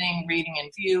listening, reading and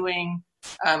viewing,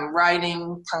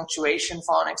 writing, punctuation,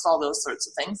 phonics, all those sorts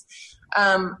of things.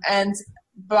 And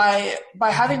by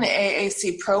having the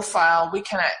AAC profile, we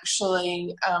can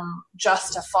actually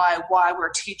justify why we're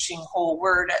teaching whole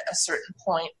word at a certain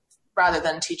point, rather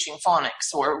than teaching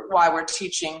phonics, or why we're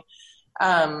teaching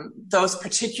those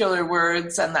particular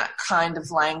words and that kind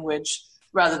of language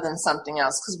rather than something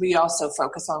else, because we also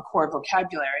focus on core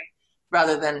vocabulary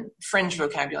rather than fringe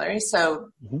vocabulary. So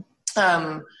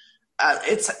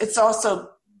it's also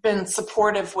been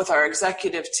supportive with our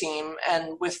executive team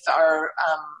and with our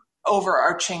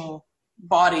overarching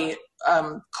body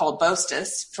called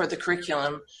BOSTIS for the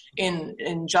curriculum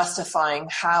in justifying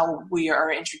how we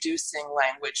are introducing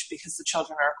language, because the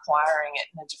children are acquiring it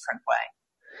in a different way.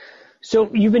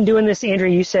 So you've been doing this,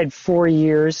 Andrea, you said 4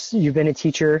 years you've been a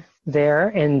teacher there,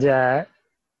 and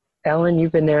Ellen,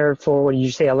 you've been there for, what did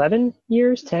you say, 11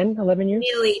 years, 10, 11 years?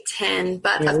 Nearly 10,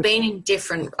 but I've been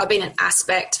at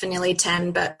Aspect for nearly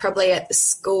 10, but probably at the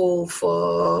school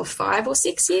for 5 or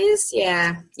 6 years.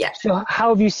 Yeah. So how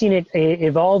have you seen it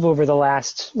evolve over the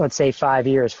last, let's say, 5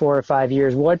 years, 4 or 5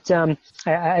 years? What is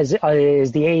the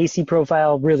AAC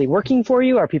profile really working for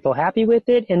you? Are people happy with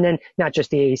it? And then not just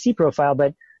the AAC profile,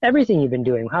 but everything you've been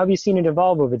doing. How have you seen it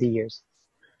evolve over the years?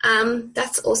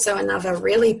 That's also another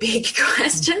really big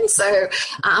question. So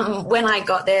when I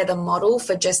got there, the model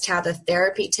for just how the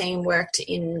therapy team worked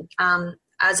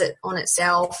as it on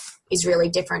itself is really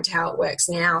different to how it works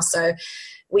now. So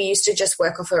we used to just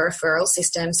work off a referral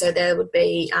system. So there would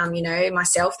be,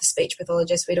 myself, the speech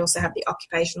pathologist. We'd also have the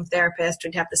occupational therapist.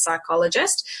 We'd have the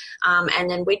psychologist. And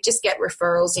then we'd just get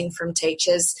referrals in from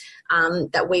teachers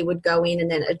that we would go in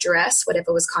and then address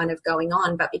whatever was kind of going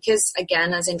on. But because,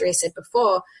 again, as Andrea said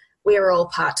before, we were all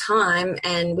part-time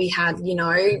and we had,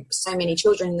 so many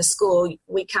children in the school,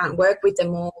 we can't work with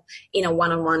them all in a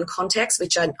one-on-one context,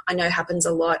 which I know happens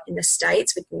a lot in the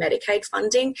States with Medicaid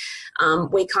funding.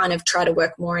 We kind of try to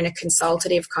work more in a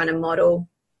consultative kind of model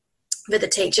for the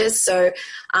teachers. So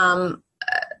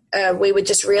we would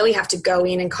just really have to go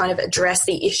in and kind of address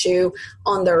the issue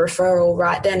on the referral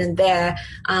right then and there.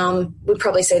 We'd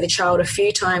probably see the child a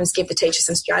few times, give the teacher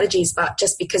some strategies, but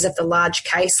just because of the large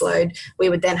caseload, we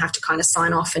would then have to kind of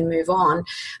sign off and move on.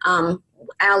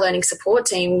 Our learning support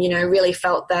team, really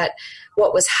felt that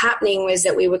what was happening was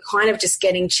that we were kind of just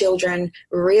getting children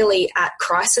really at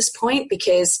crisis point,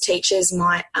 because teachers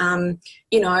might,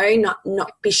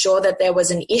 not be sure that there was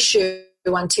an issue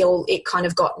until it kind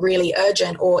of got really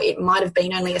urgent, or it might have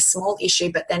been only a small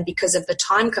issue, but then because of the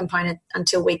time component,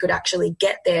 until we could actually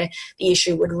get there, the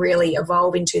issue would really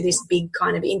evolve into this big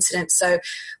kind of incident. So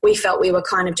we felt we were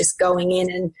kind of just going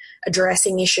in and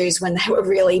addressing issues when they were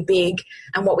really big,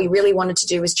 and what we really wanted to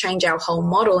do was change our whole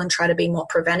model and try to be more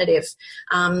preventative.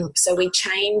 So we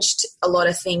changed a lot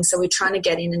of things. So we're trying to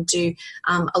get in and do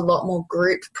a lot more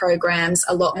group programs,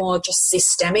 a lot more just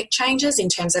systemic changes in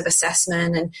terms of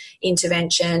assessment and intervention,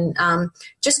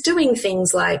 just doing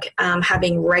things like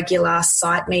having regular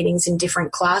site meetings in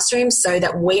different classrooms, so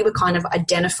that we were kind of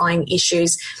identifying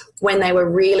issues when they were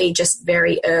really just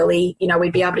very early.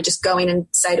 We'd be able to just go in and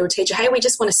say to a teacher, hey, we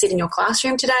just want to sit in your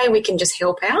classroom today and we can just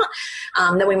help out.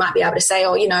 Then we might be able to say,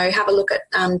 have a look at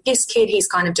this kid, he's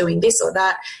kind of doing this or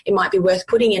that. It might be worth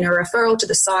putting in a referral to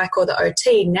the psych or the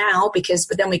OT now,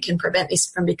 but then we can prevent this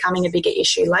from becoming a bigger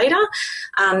issue later.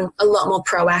 A lot more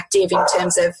proactive in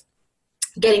terms of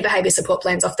getting behaviour support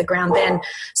plans off the ground then.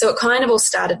 So it kind of all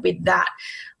started with that.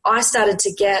 I started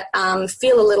to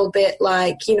feel a little bit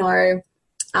like,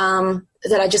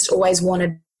 that I just always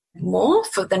wanted more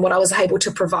than what I was able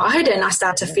to provide. And I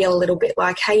started to feel a little bit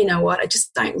like, hey, you know what, I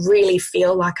just don't really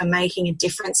feel like I'm making a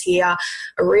difference here.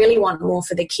 I really want more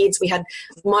for the kids. We had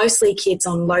mostly kids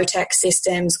on low-tech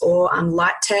systems or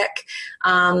light-tech,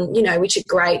 which are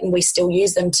great, and we still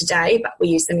use them today, but we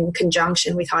use them in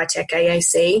conjunction with high-tech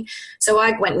AAC. So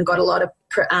I went and got a lot of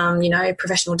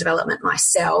professional development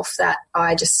myself that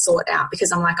I just sought out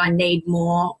because I'm like, I need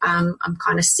more. I'm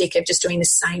kind of sick of just doing the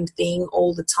same thing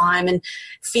all the time and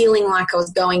feeling like I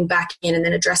was going back in and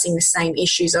then addressing the same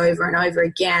issues over and over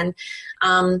again.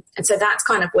 And so that's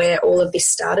kind of where all of this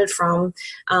started from,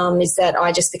 is that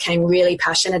I just became really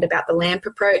passionate about the LAMP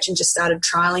approach and just started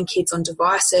trialing kids on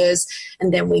devices.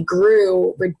 And then we grew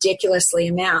a ridiculous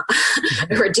amount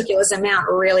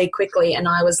really quickly. And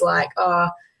I was like, oh,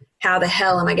 how the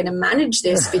hell am I going to manage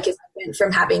this? Because I went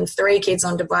from having 3 kids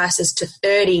on devices to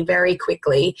 30 very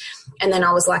quickly. And then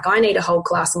I was like, I need a whole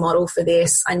class model for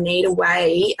this. I need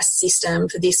a system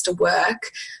for this to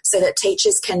work so that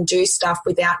teachers can do stuff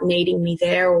without needing me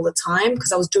there all the time,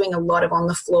 because I was doing a lot of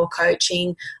on-the-floor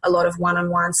coaching, a lot of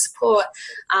one-on-one support.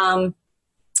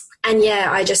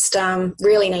 I just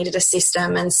really needed a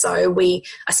system. And so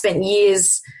I spent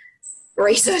years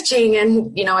researching,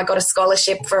 and I got a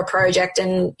scholarship for a project,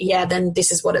 and then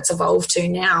this is what it's evolved to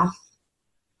now.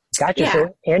 Gotcha. Yeah.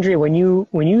 So Andrea, when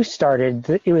you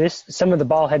started, it was some of the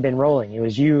ball had been rolling. It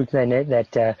was you then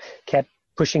that kept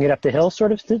pushing it up the hill,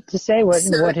 sort of to say what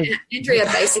had... Andrea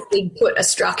basically put a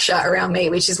structure around me,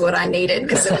 which is what I needed,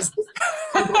 because it was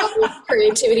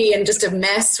creativity and just a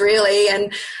mess, really.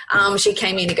 And she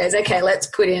came in and goes, okay, let's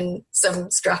put in some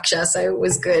structure. So it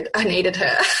was good. I needed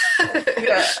her.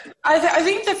 Yeah. I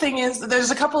think the thing is,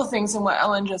 there's a couple of things in what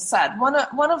Ellen just said. One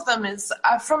of them is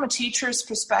from a teacher's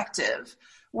perspective.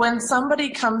 When somebody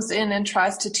comes in and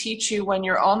tries to teach you when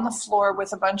you're on the floor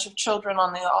with a bunch of children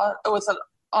with an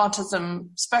autism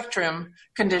spectrum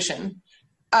condition,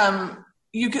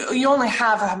 you only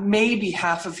have maybe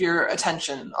half of your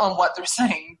attention on what they're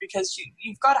saying, because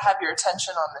you've got to have your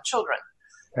attention on the children,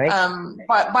 right?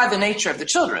 By the nature of the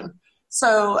children.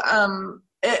 So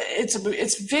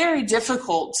it's very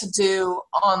difficult to do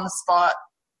on-the-spot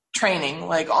training,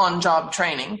 like on-job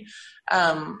training,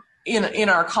 in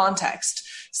our context.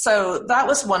 So that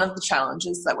was one of the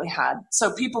challenges that we had.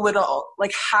 So people would all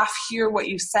half hear what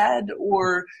you said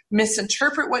or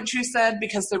misinterpret what you said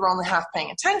because they were only half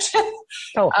paying attention.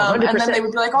 Oh, 100%. And then they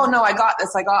would be like, oh no, I got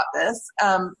this.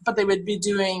 But they would be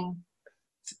doing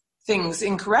things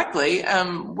incorrectly,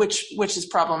 which is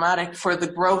problematic for the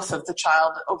growth of the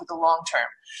child over the long term.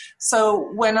 So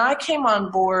when I came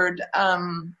on board,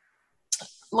 in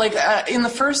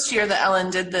the first year that Ellen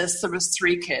did this, there was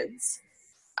 3 kids.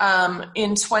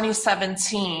 In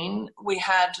 2017, we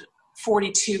had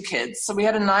 42 kids. So we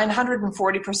had a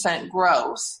 940%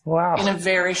 growth. Wow. In a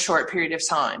very short period of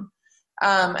time.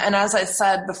 And as I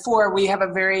said before, we have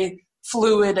a very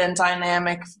fluid and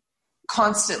dynamic,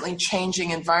 constantly changing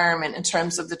environment in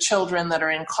terms of the children that are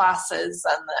in classes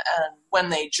and when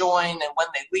they join and when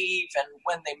they leave and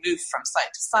when they move from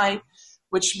site to site,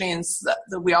 which means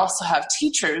that we also have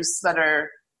teachers that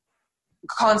are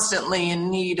constantly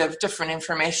in need of different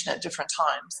information at different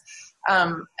times.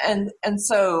 And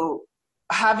so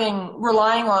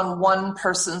relying on one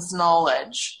person's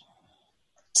knowledge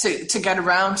to get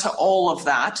around to all of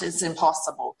that is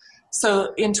impossible.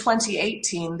 So in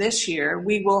 2018, this year,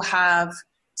 we will have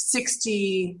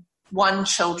 61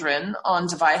 children on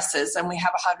devices, and we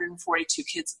have 142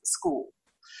 kids at the school.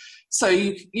 So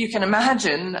you can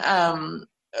imagine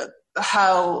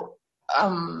how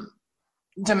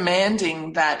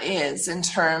demanding that is in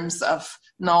terms of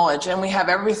knowledge. And we have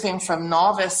everything from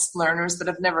novice learners that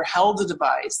have never held a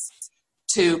device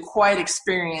to quite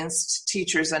experienced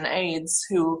teachers and aides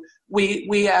who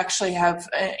we actually have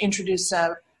introduced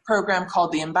a program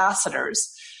called the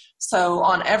Ambassadors. So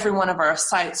on every one of our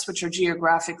sites, which are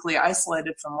geographically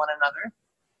isolated from one another,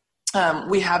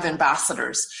 we have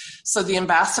ambassadors. So the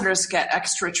ambassadors get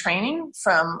extra training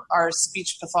from our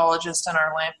speech pathologist and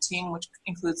our LAMP team, which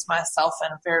includes myself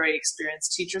and a very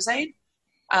experienced teacher's aide.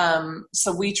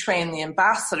 So we train the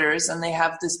ambassadors, and they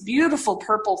have this beautiful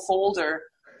purple folder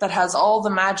that has all the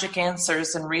magic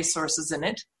answers and resources in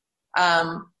it.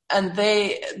 And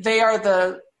they are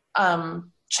the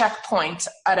checkpoint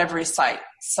at every site.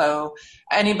 So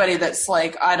anybody that's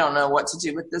like, I don't know what to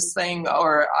do with this thing,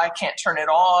 or I can't turn it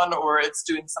on, or it's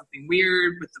doing something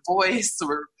weird with the voice,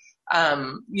 or,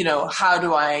 how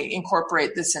do I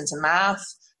incorporate this into math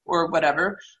or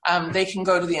whatever, they can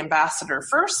go to the ambassador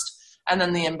first. And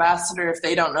then the ambassador, if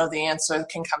they don't know the answer,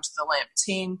 can come to the LAMP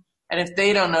team. And if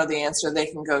they don't know the answer, they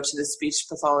can go to the speech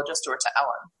pathologist or to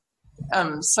Ellen.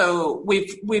 So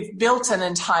we've built an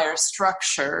entire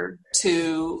structure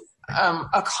to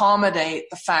accommodate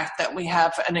the fact that we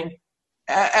have an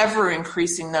ever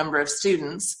increasing number of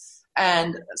students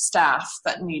and staff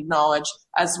that need knowledge,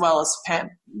 as well as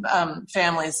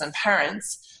families and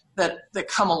parents that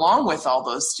come along with all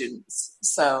those students.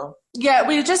 So yeah,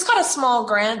 we just got a small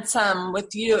grant with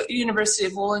the University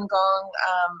of Wollongong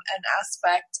and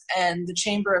Aspect and the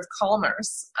Chamber of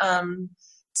Commerce.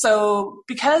 So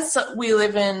because we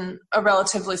live in a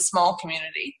relatively small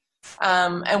community,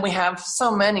 and we have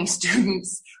so many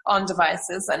students on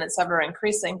devices, and it's ever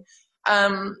increasing,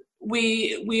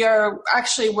 we are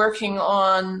actually working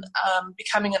on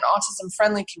becoming an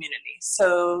autism-friendly community.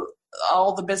 So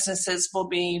all the businesses will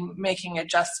be making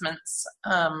adjustments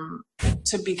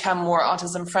to become more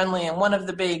autism-friendly, and one of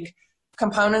the big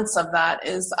components of that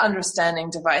is understanding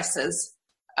devices,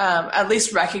 at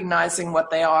least recognizing what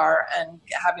they are and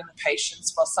having the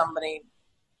patience while somebody,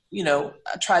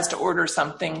 tries to order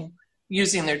something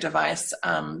using their device,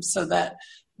 so that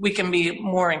we can be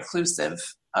more inclusive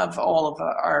of all of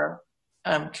our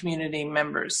community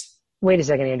members. Wait a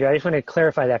second, Andrew. I just want to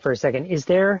clarify that for a second. Is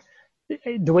there,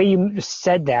 the way you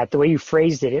said that, the way you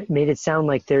phrased it, it made it sound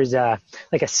like there's a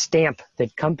stamp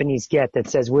that companies get that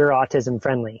says we're autism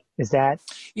friendly. Is that?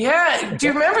 Yeah. Do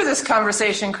you remember this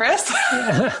conversation, Chris?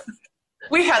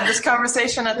 We had this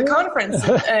conversation at the conference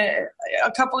a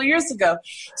couple of years ago.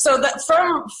 So that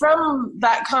from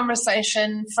that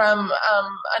conversation, from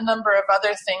a number of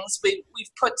other things,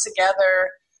 we've put together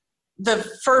the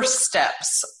first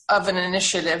steps of an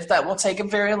initiative that will take a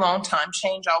very long time.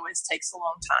 Change always takes a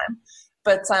long time.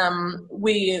 But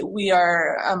we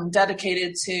are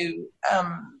dedicated to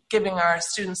giving our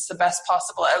students the best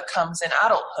possible outcomes in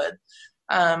adulthood.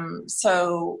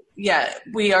 So yeah,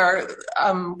 we are,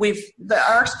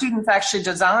 our students actually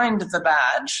designed the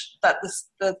badge that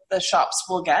the shops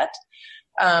will get.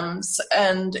 And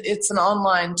it's an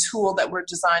online tool that we're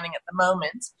designing at the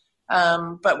moment.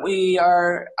 But we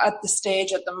are at the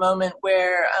stage at the moment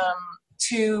where,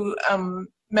 two,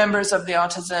 members of the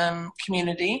autism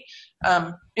community,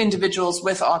 individuals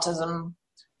with autism,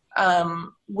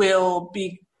 will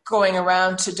be going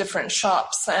around to different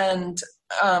shops and,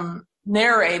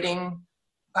 narrating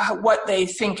what they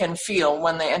think and feel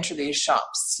when they enter these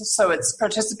shops. So it's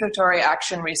participatory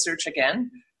action research again.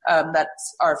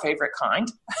 That's our favorite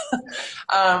kind.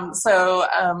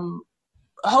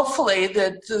 Hopefully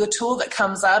the tool that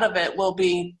comes out of it will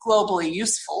be globally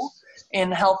useful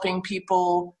in helping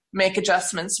people make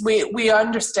adjustments. We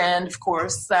understand, of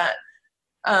course, that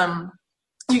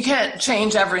you can't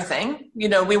change everything.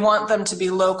 We want them to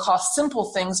be low-cost,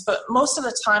 simple things, but most of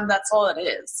the time that's all it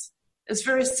is. It's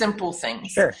very simple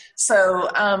things. Sure. So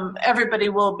everybody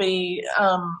will be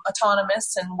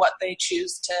autonomous in what they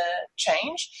choose to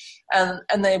change,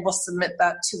 and they will submit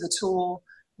that to the tool,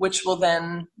 which will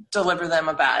then deliver them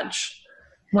a badge.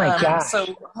 My gosh.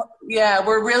 So yeah,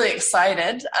 we're really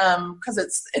excited because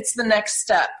it's the next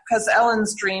step. Because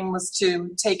Ellen's dream was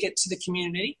to take it to the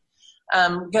community.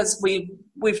 Because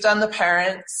we've done the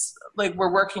parents, like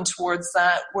we're working towards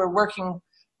that. We're working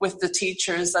with the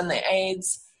teachers and the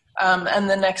aides. And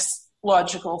the next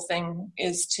logical thing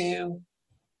is to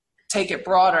take it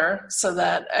broader so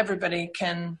that everybody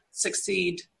can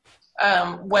succeed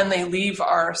when they leave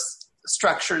our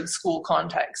structured school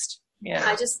context. Yeah.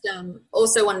 I just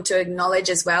also wanted to acknowledge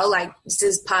as well, like this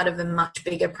is part of a much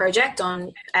bigger project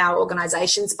on our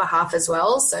organisation's behalf as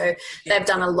well. So they've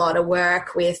done a lot of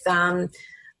work with other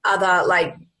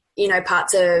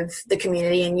parts of the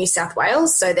community in New South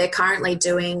Wales. So they're currently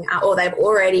doing, or they've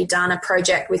already done a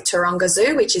project with Taronga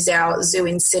Zoo, which is our zoo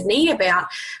in Sydney, about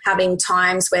having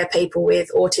times where people with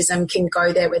autism can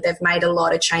go there, where they've made a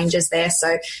lot of changes there.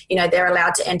 So, they're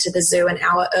allowed to enter the zoo an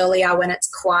hour earlier when it's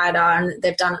quieter, and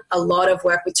they've done a lot of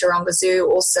work with Taronga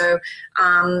Zoo. Also,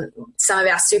 some of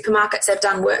our supermarkets they've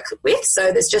done work with.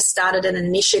 So there's just started an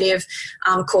initiative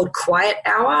called Quiet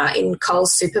Hour in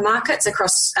Coles supermarkets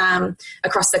across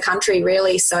the country,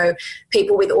 really. So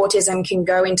people with autism can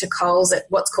go into Coles at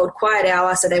what's called Quiet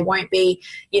Hour, so there won't be,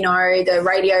 the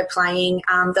radio playing.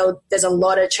 There's a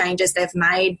lot of changes they've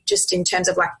made just in terms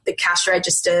of like the cash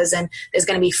registers, and there's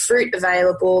going to be fruit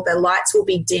available. The lights will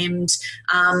be dimmed.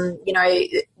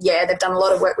 They've done a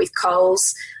lot of work with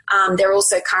Coles. They're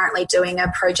also currently doing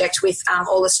a project with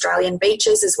All Australian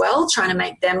Beaches as well, trying to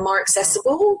make them more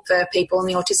accessible for people on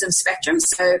the autism spectrum.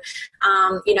 So,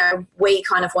 we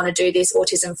kind of want to do this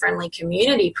autism-friendly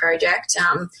community project,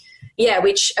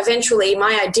 which eventually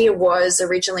my idea was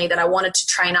originally that I wanted to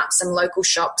train up some local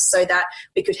shops so that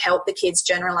we could help the kids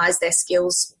generalise their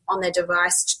skills on their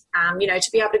device, to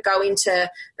be able to go into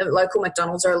the local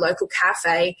McDonald's or a local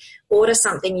cafe, order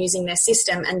something using their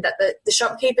system, and that the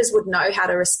shopkeepers would know how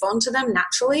to respond to them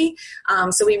naturally.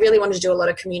 So we really wanted to do a lot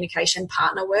of communication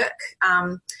partner work.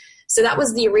 So that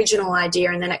was the original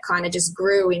idea, and then it kind of just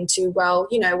grew into, well,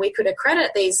 we could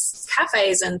accredit these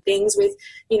cafes and things with,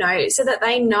 so that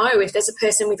they know if there's a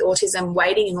person with autism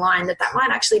waiting in line, that might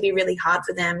actually be really hard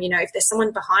for them. If there's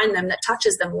someone behind them that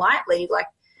touches them lightly, like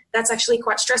that's actually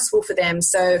quite stressful for them.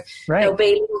 So there'll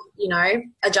be,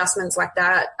 adjustments like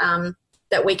that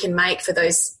that we can make for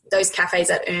those cafes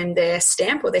that earn their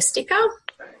stamp or their sticker.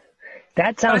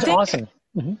 That sounds awesome.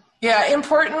 Mm-hmm. Yeah,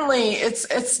 importantly,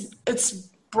 it's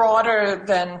broader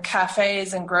than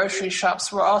cafes and grocery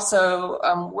shops. We're also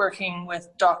working with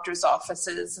doctors'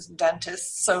 offices and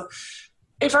dentists. So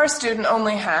if our student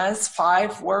only has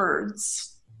 5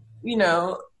 words,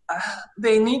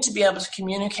 they need to be able to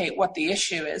communicate what the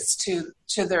issue is to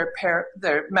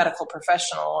their medical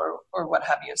professional or what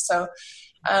have you. So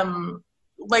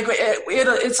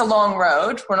it's a long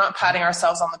road. We're not patting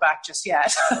ourselves on the back just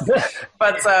yet,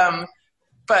 but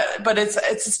it's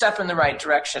a step in the right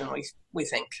direction, we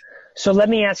think. So let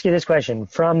me ask you this question.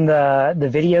 From the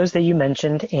videos that you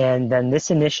mentioned and then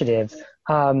this initiative,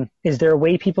 is there a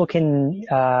way people can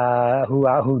who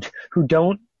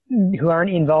aren't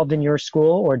involved in your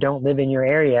school or don't live in your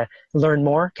area learn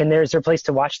more? Is there a place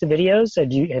to watch the videos?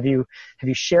 Have you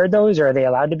shared those, or are they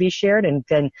allowed to be shared? And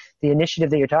then the initiative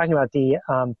that you're talking about, the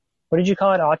what did you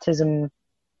call it? Autism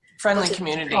friendly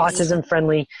communities. Autism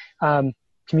friendly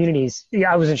communities.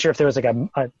 Yeah, I wasn't sure if there was like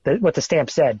what the stamp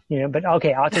said, but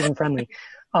okay, autism friendly.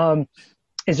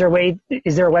 Is there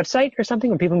a website or something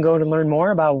where people can go to learn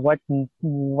more about what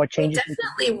changes? We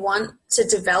definitely want to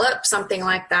develop something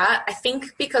like that. I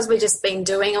think because we've just been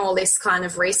doing all this kind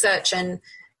of research, and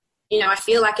I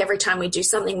feel like every time we do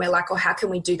something, we're like, oh, how can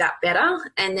we do that better?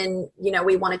 And then,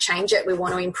 we want to change it. We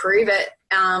want to improve it.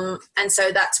 And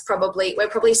so we're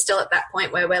probably still at that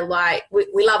point where we're like,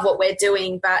 we love what we're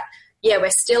doing, but yeah,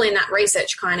 we're still in that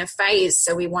research kind of phase.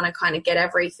 So we want to kind of get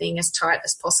everything as tight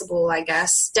as possible, I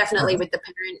guess. Definitely with the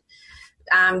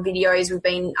parent videos, we've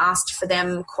been asked for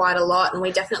them quite a lot, and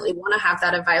we definitely want to have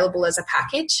that available as a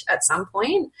package at some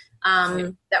point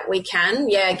that we can,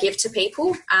 give to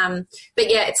people. But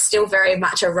yeah, it's still very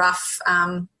much a rough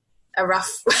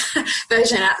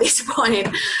version at this point,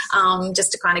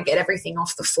 just to kind of get everything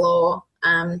off the floor.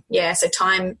 So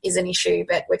time is an issue,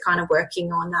 but we're kind of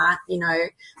working on that,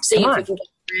 seeing if we can get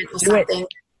a grant or something.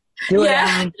 Do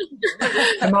it.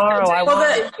 Tomorrow I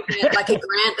want like a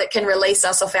grant that can release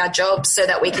us off our jobs so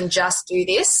that we can just do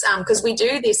this, because we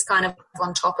do this kind of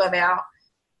on top of our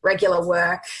regular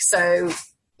work. So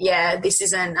yeah, this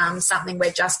isn't something we're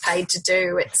just paid to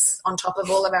do. It's on top of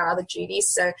all of our other duties.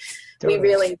 So we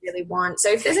really, really want.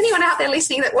 So if there's anyone out there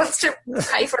listening that wants to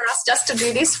pay for us just to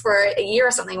do this for a year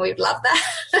or something, we'd love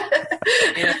that.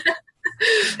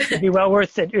 It'd be well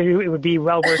worth it. It would be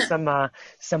well worth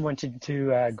someone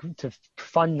to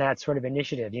fund that sort of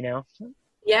initiative.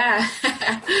 Yeah.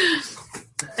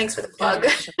 Thanks for the plug.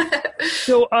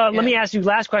 So let me ask you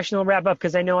last question. I'll wrap up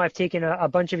because I know I've taken a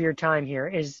bunch of your time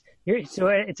here. So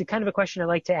it's a kind of a question I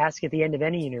like to ask at the end of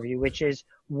any interview, which is,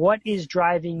 what is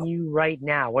driving you right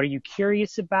now? What are you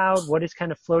curious about? What is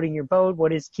kind of floating your boat?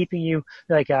 What is keeping you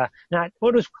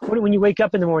when you wake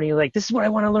up in the morning, you're like, this is what I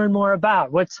want to learn more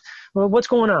about. What's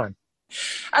going on?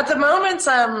 At the moment,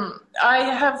 I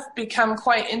have become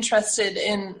quite interested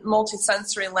in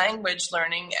multisensory language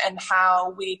learning and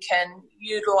how we can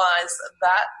utilize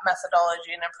that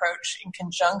methodology and approach in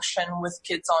conjunction with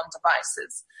kids on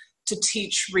devices to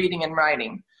teach reading and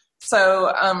writing.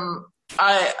 So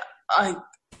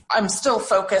I'm still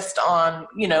focused on,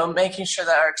 making sure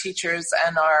that our teachers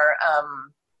and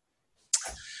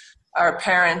our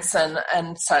parents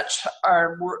and such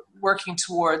are working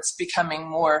towards becoming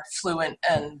more fluent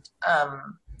and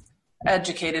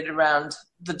educated around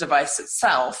the device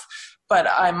itself. But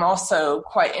I'm also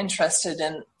quite interested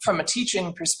in, from a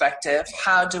teaching perspective,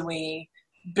 how do we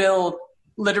build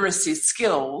literacy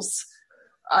skills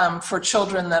for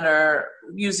children that are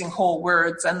using whole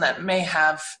words and that may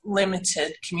have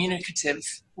limited communicative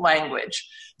language.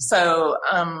 So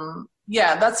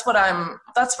that's where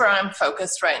I'm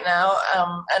focused right now.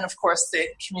 And of course the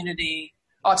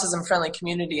Autism Friendly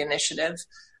Community Initiative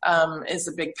is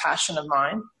a big passion of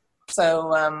mine.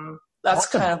 So that's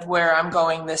awesome. Kind of where I'm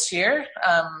going this year.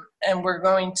 And we're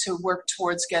going to work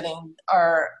towards getting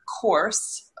our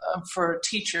course for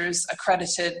teachers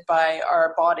accredited by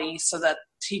our body so that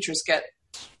teachers get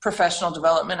professional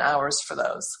development hours for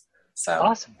those. So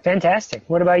awesome. Fantastic.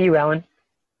 What about you, Ellen?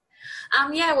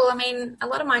 Yeah, well, I mean, a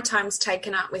lot of my time's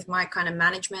taken up with my kind of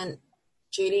management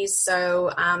duties.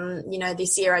 So, you know,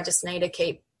 this year I just need to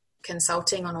keep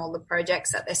consulting on all the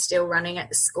projects that they're still running at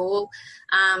the school.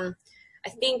 I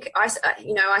think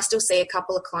I still see a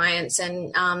couple of clients,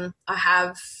 and I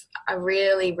have a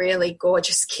really, really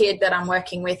gorgeous kid that I'm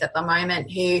working with at the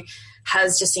moment who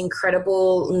has just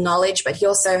incredible knowledge, but he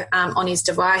also on his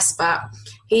device, but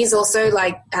he's also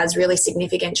has really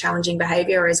significant challenging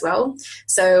behavior as well.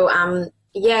 So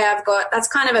that's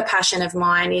kind of a passion of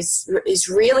mine is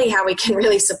really how we can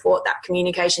really support that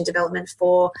communication development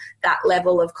for that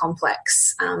level of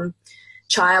complex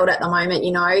child at the moment,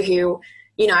 you know, who,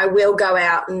 you know, will go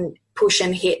out and push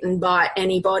and hit and bite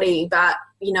anybody, but,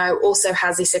 you know, also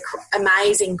has this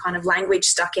amazing kind of language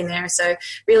stuck in there. So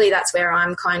really that's where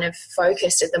I'm kind of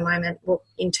focused at the moment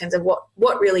in terms of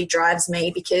what really drives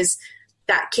me, because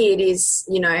that kid is,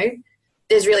 you know,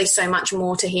 there's really so much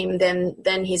more to him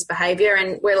than his behavior.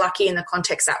 And we're lucky in the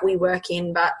context that we work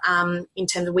in, but in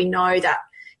terms of we know that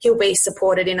he'll be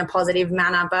supported in a positive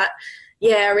manner. But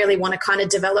yeah, I really want to kind of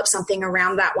develop something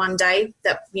around that one day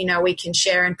that, you know, we can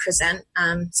share and present.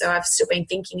 So I've still been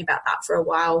thinking about that for a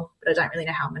while, but I don't really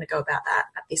know how I'm going to go about that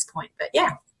at this point. But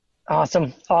yeah.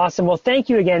 Awesome. Well, thank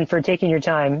you again for taking your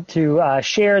time to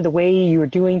share the way you are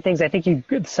doing things. I think you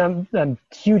some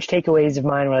huge takeaways of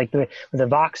mine were like the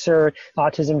Voxer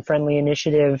autism friendly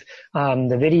initiative,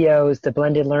 the videos, the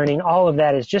blended learning, all of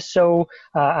that is just so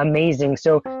amazing.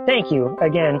 So thank you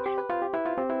again.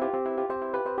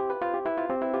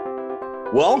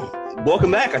 Well,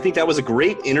 welcome back. I think that was a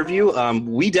great interview.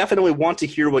 We definitely want to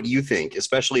hear what you think,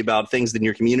 especially about things in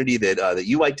your community that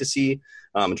you like to see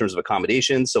in terms of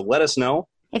accommodations. So let us know.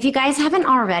 If you guys haven't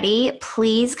already,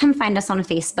 please come find us on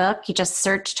Facebook. You just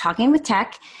search Talking with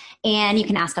Tech, and you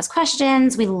can ask us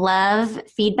questions. We love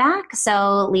feedback,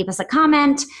 so leave us a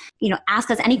comment. You know, ask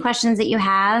us any questions that you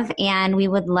have, and we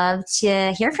would love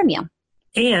to hear from you.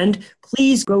 And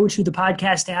please go to the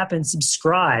podcast app and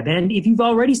subscribe. And if you've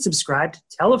already subscribed,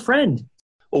 tell a friend.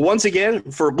 Well, once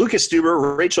again, for Lucas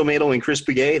Stuber, Rachel Madel, and Chris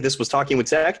Puget, this was Talking with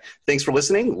Tech. Thanks for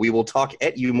listening. We will talk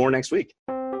at you more next week.